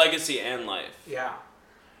 Legacy and life. Yeah.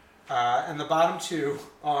 And the bottom two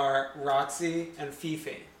are Roxy and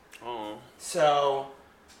Fifi. Oh. So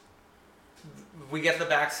we get the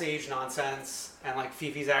backstage nonsense, and, like,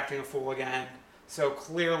 Fifi's acting a fool again. So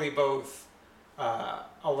clearly both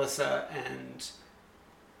Alyssa and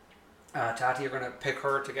Tati are going to pick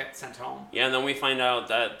her to get sent home. Yeah, and then we find out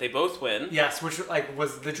that they both win. Yes, which, like,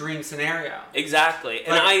 was the dream scenario. Exactly.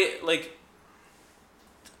 And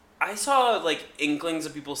I saw, like, inklings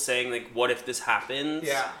of people saying, like, what if this happens?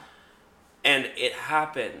 Yeah. And it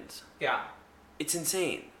happened. Yeah. It's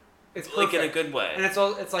insane. It's perfect. Like, in a good way. And it's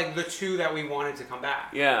like the two that we wanted to come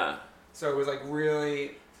back. Yeah. So it was, like,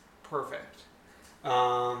 really perfect.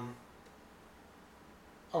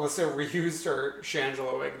 Alyssa reused her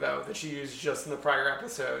Shangela wig, though, that she used just in the prior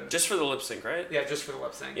episode. Just for the lip sync, right? Yeah, just for the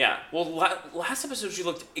lip sync. Yeah. Well, last episode she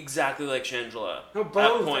looked exactly like Shangela. No,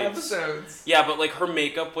 both episodes. Yeah, but, like, her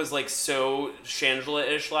makeup was, like, so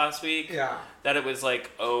Shangela-ish last week. Yeah. That it was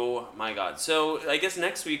like, oh my god. So I guess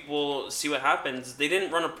next week we'll see what happens. They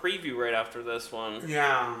didn't run a preview right after this one.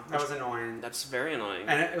 Yeah, that was annoying. That's very annoying.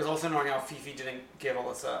 And it was also annoying how Fifi didn't give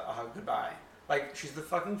Alyssa a hug goodbye. Like, she's the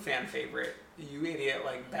fucking fan favorite. You idiot,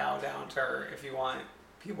 like, bow down to her if you want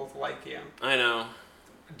people to like you. I know.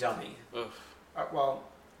 Dummy. Ugh. Well,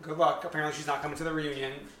 good luck. Apparently she's not coming to the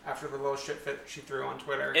reunion after the little shit fit she threw on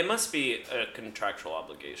Twitter. It must be a contractual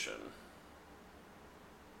obligation.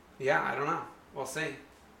 Yeah, I don't know. We'll see.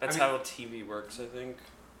 That's how TV works, I think.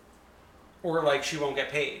 Or, like, she won't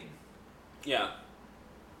get paid. Yeah.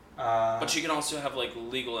 But she can also have, like,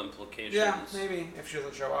 legal implications. Yeah, maybe, if she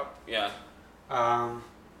doesn't show up. Yeah.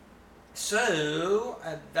 So,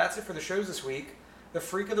 that's it for the shows this week. The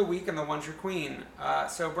Freak of the Week and the One True Queen.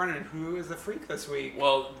 So, Brennan, who is the freak this week?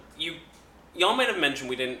 Well, y'all might have mentioned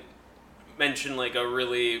we didn't mention, like, a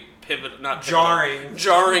really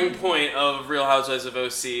jarring point of Real Housewives of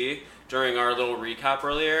OC during our little recap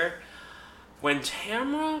earlier. When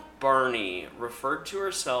Tamra Barney referred to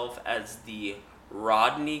herself as the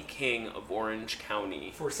Rodney King of Orange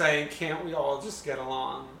County. For saying, can't we all just get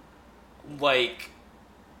along? Like...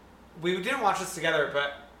 We didn't watch this together,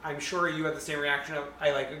 but I'm sure you had the same reaction of,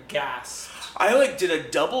 I, like, gasped. I, like, did a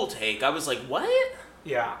double take. I was like, what?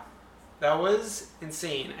 Yeah. That was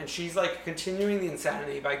insane. And she's like continuing the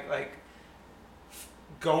insanity by like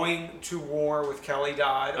going to war with Kelly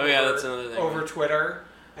Dodd that's another thing. Over Twitter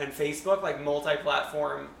and Facebook, like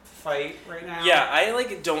multi-platform fight right now. Yeah, I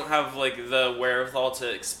like don't have like the wherewithal to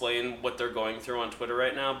explain what they're going through on Twitter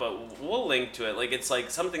right now, but we'll link to it. Like it's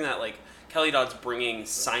like something that like Kelly Dodd's bringing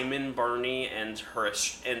Simon Barney and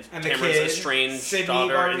Cameron's estranged Sydney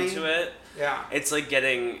daughter Barney. into it. Yeah. It's like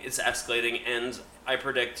it's escalating, and I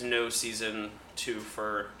predict no season 2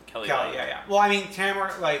 for Kelly Dodd. Yeah. Well, I mean,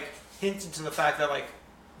 Tamara like hinted to the fact that like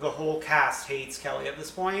the whole cast hates Kelly at this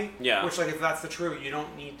point. Yeah. Which like if that's the truth, you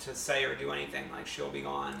don't need to say or do anything. Like she'll be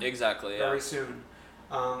gone. Exactly. Very soon.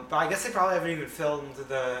 But I guess they probably haven't even filmed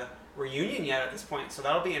the reunion yet at this point, so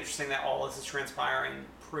that'll be interesting that all this is transpiring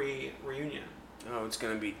pre-reunion. Oh, it's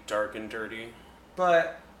gonna be dark and dirty.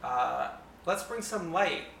 But let's bring some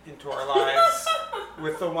light into our lives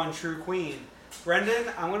with the one true queen. Brendan,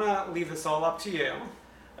 I'm gonna leave this all up to you.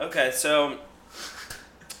 Okay, so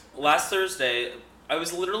last Thursday, I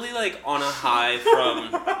was literally like on a high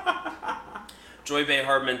from Joy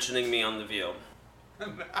Behar mentioning me on The View.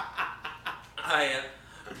 I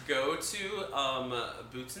go to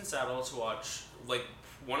Boots and Saddle to watch like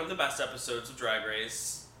one of the best episodes of Drag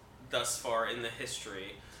Race thus far in the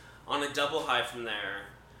history. On a double high from there,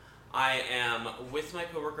 I am with my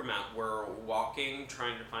coworker Matt. We're walking,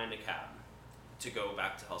 trying to find a cab to go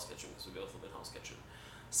back to Hell's Kitchen because we both live in Hell's Kitchen.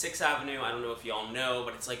 6th Avenue, I don't know if y'all know,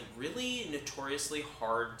 but it's like really notoriously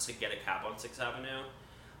hard to get a cab on 6th Avenue.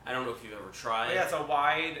 I don't know if you've ever tried. Oh, yeah,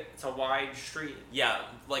 it's a wide street. Yeah,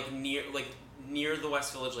 like near the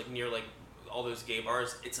West Village, like near like all those gay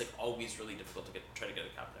bars, it's like always really difficult to try to get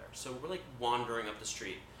a cab there. So we're like wandering up the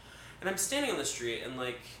street. And I'm standing on the street and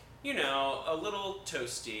like, you know, a little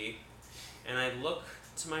toasty, and I look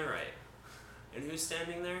to my right. And who's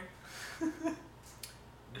standing there?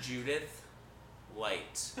 Judith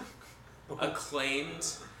Light,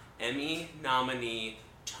 acclaimed Emmy nominee,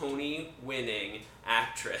 Tony-winning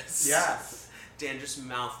actress. Yes. Dan just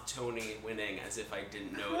mouthed Tony winning as if I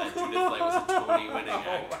didn't know that Judith Light was a Tony-winning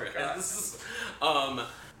actress.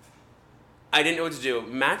 I didn't know what to do.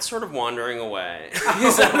 Matt's sort of wandering away.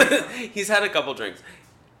 He's had a couple drinks.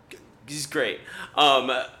 He's great.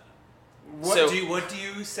 What do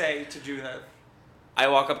you say to Judith? I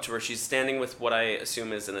walk up to her. She's standing with what I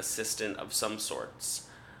assume is an assistant of some sorts,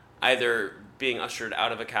 either being ushered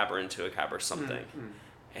out of a cab or into a cab or something. Mm-hmm.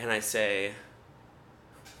 And I say,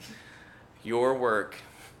 "Your work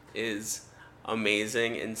is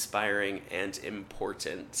amazing, inspiring, and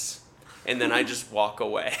important." And then I just walk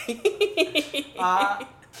away.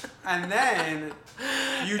 And then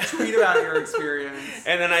you tweet about your experience.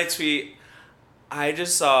 And then I tweet, "I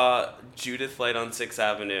just saw Judith Light on 6th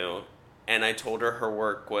Avenue. And I told her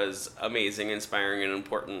work was amazing, inspiring, and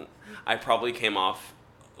important. I probably came off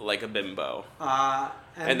like a bimbo."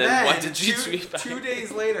 And then what did you tweet back? 2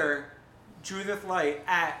 days later, Judith Light,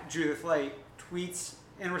 at Judith Light, tweets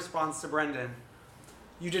in response to Brendan,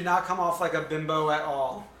 "You did not come off like a bimbo at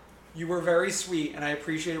all. You were very sweet, and I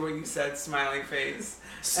appreciated what you said, smiley face."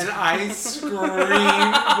 And I screamed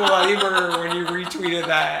bloody murder when you retweeted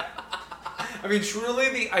that. I mean, truly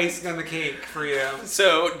the icing on the cake for you.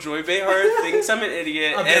 So Joy Behar thinks I'm an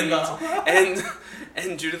idiot,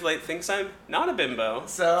 and Judith Light thinks I'm not a bimbo.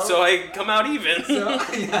 So I come out even.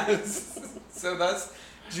 Yes. So thus,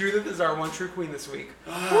 Judith is our one true queen this week.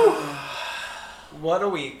 What a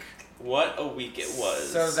week. What a week it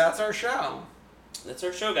was. So that's our show. That's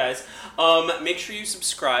our show, guys. Make sure you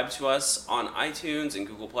subscribe to us on iTunes and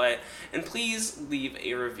Google Play, and please leave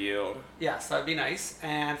a review. Yes, that'd be nice.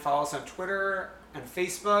 And follow us on Twitter and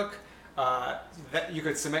Facebook. You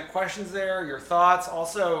could submit questions there, your thoughts.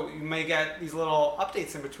 Also, you may get these little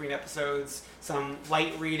updates in between episodes. Some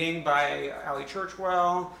light reading by Ali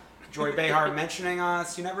Churchwell, Joy Behar mentioning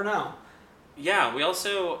us. You never know. Yeah, we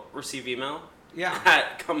also receive email. Yeah.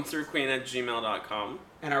 At comethroughqueen@gmail.com.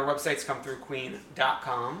 And our website's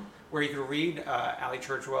comethroughqueen.com, where you can read Ali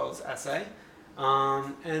Churchwell's essay.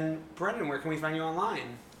 And Brendan, where can we find you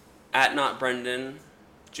online? At Not Brendan.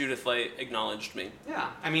 Judith Light acknowledged me.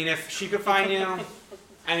 Yeah. I mean, if she could find you,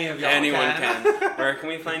 anyone can. Where can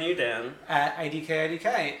we find you, Dan? At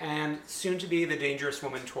IDK, and soon to be the Dangerous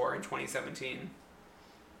Woman Tour in 2017.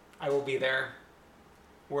 I will be there.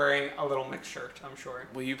 Wearing a little mixed shirt, I'm sure.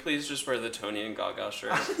 Will you please just wear the Tony and Gaga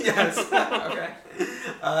shirt? Yes. Okay.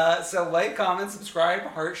 So like, comment, subscribe,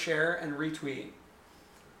 heart, share, and retweet.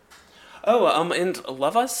 Oh, and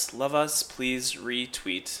love us, please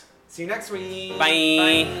retweet. See you next week.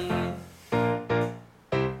 Bye. Bye.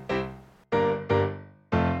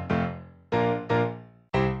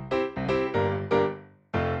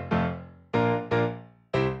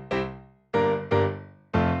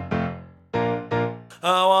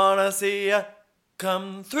 I wanna see ya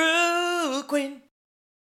come through, Queen.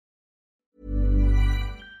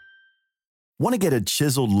 Want to get a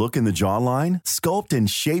chiseled look in the jawline? Sculpt and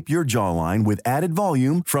shape your jawline with added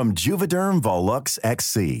volume from Juvederm Volux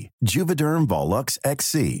XC. Juvederm Volux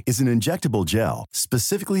XC is an injectable gel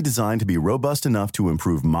specifically designed to be robust enough to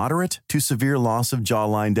improve moderate to severe loss of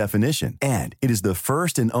jawline definition. And it is the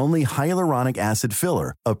first and only hyaluronic acid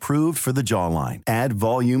filler approved for the jawline. Add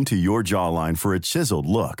volume to your jawline for a chiseled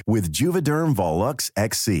look with Juvederm Volux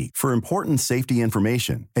XC. For important safety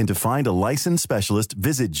information and to find a licensed specialist,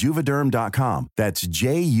 visit juvederm.com. That's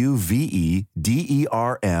JUVEDERM.com.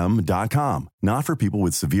 Not for people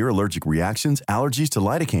with severe allergic reactions, allergies to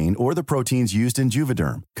lidocaine, or the proteins used in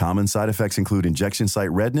Juvederm. Common side effects include injection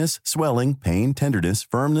site redness, swelling, pain, tenderness,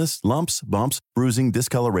 firmness, lumps, bumps, bruising,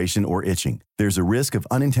 discoloration, or itching. There's a risk of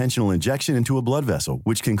unintentional injection into a blood vessel,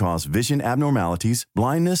 which can cause vision abnormalities,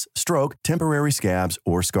 blindness, stroke, temporary scabs,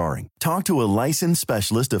 or scarring. Talk to a licensed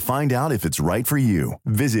specialist to find out if it's right for you.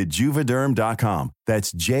 Visit Juvederm.com.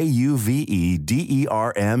 That's JUVEDERM.com.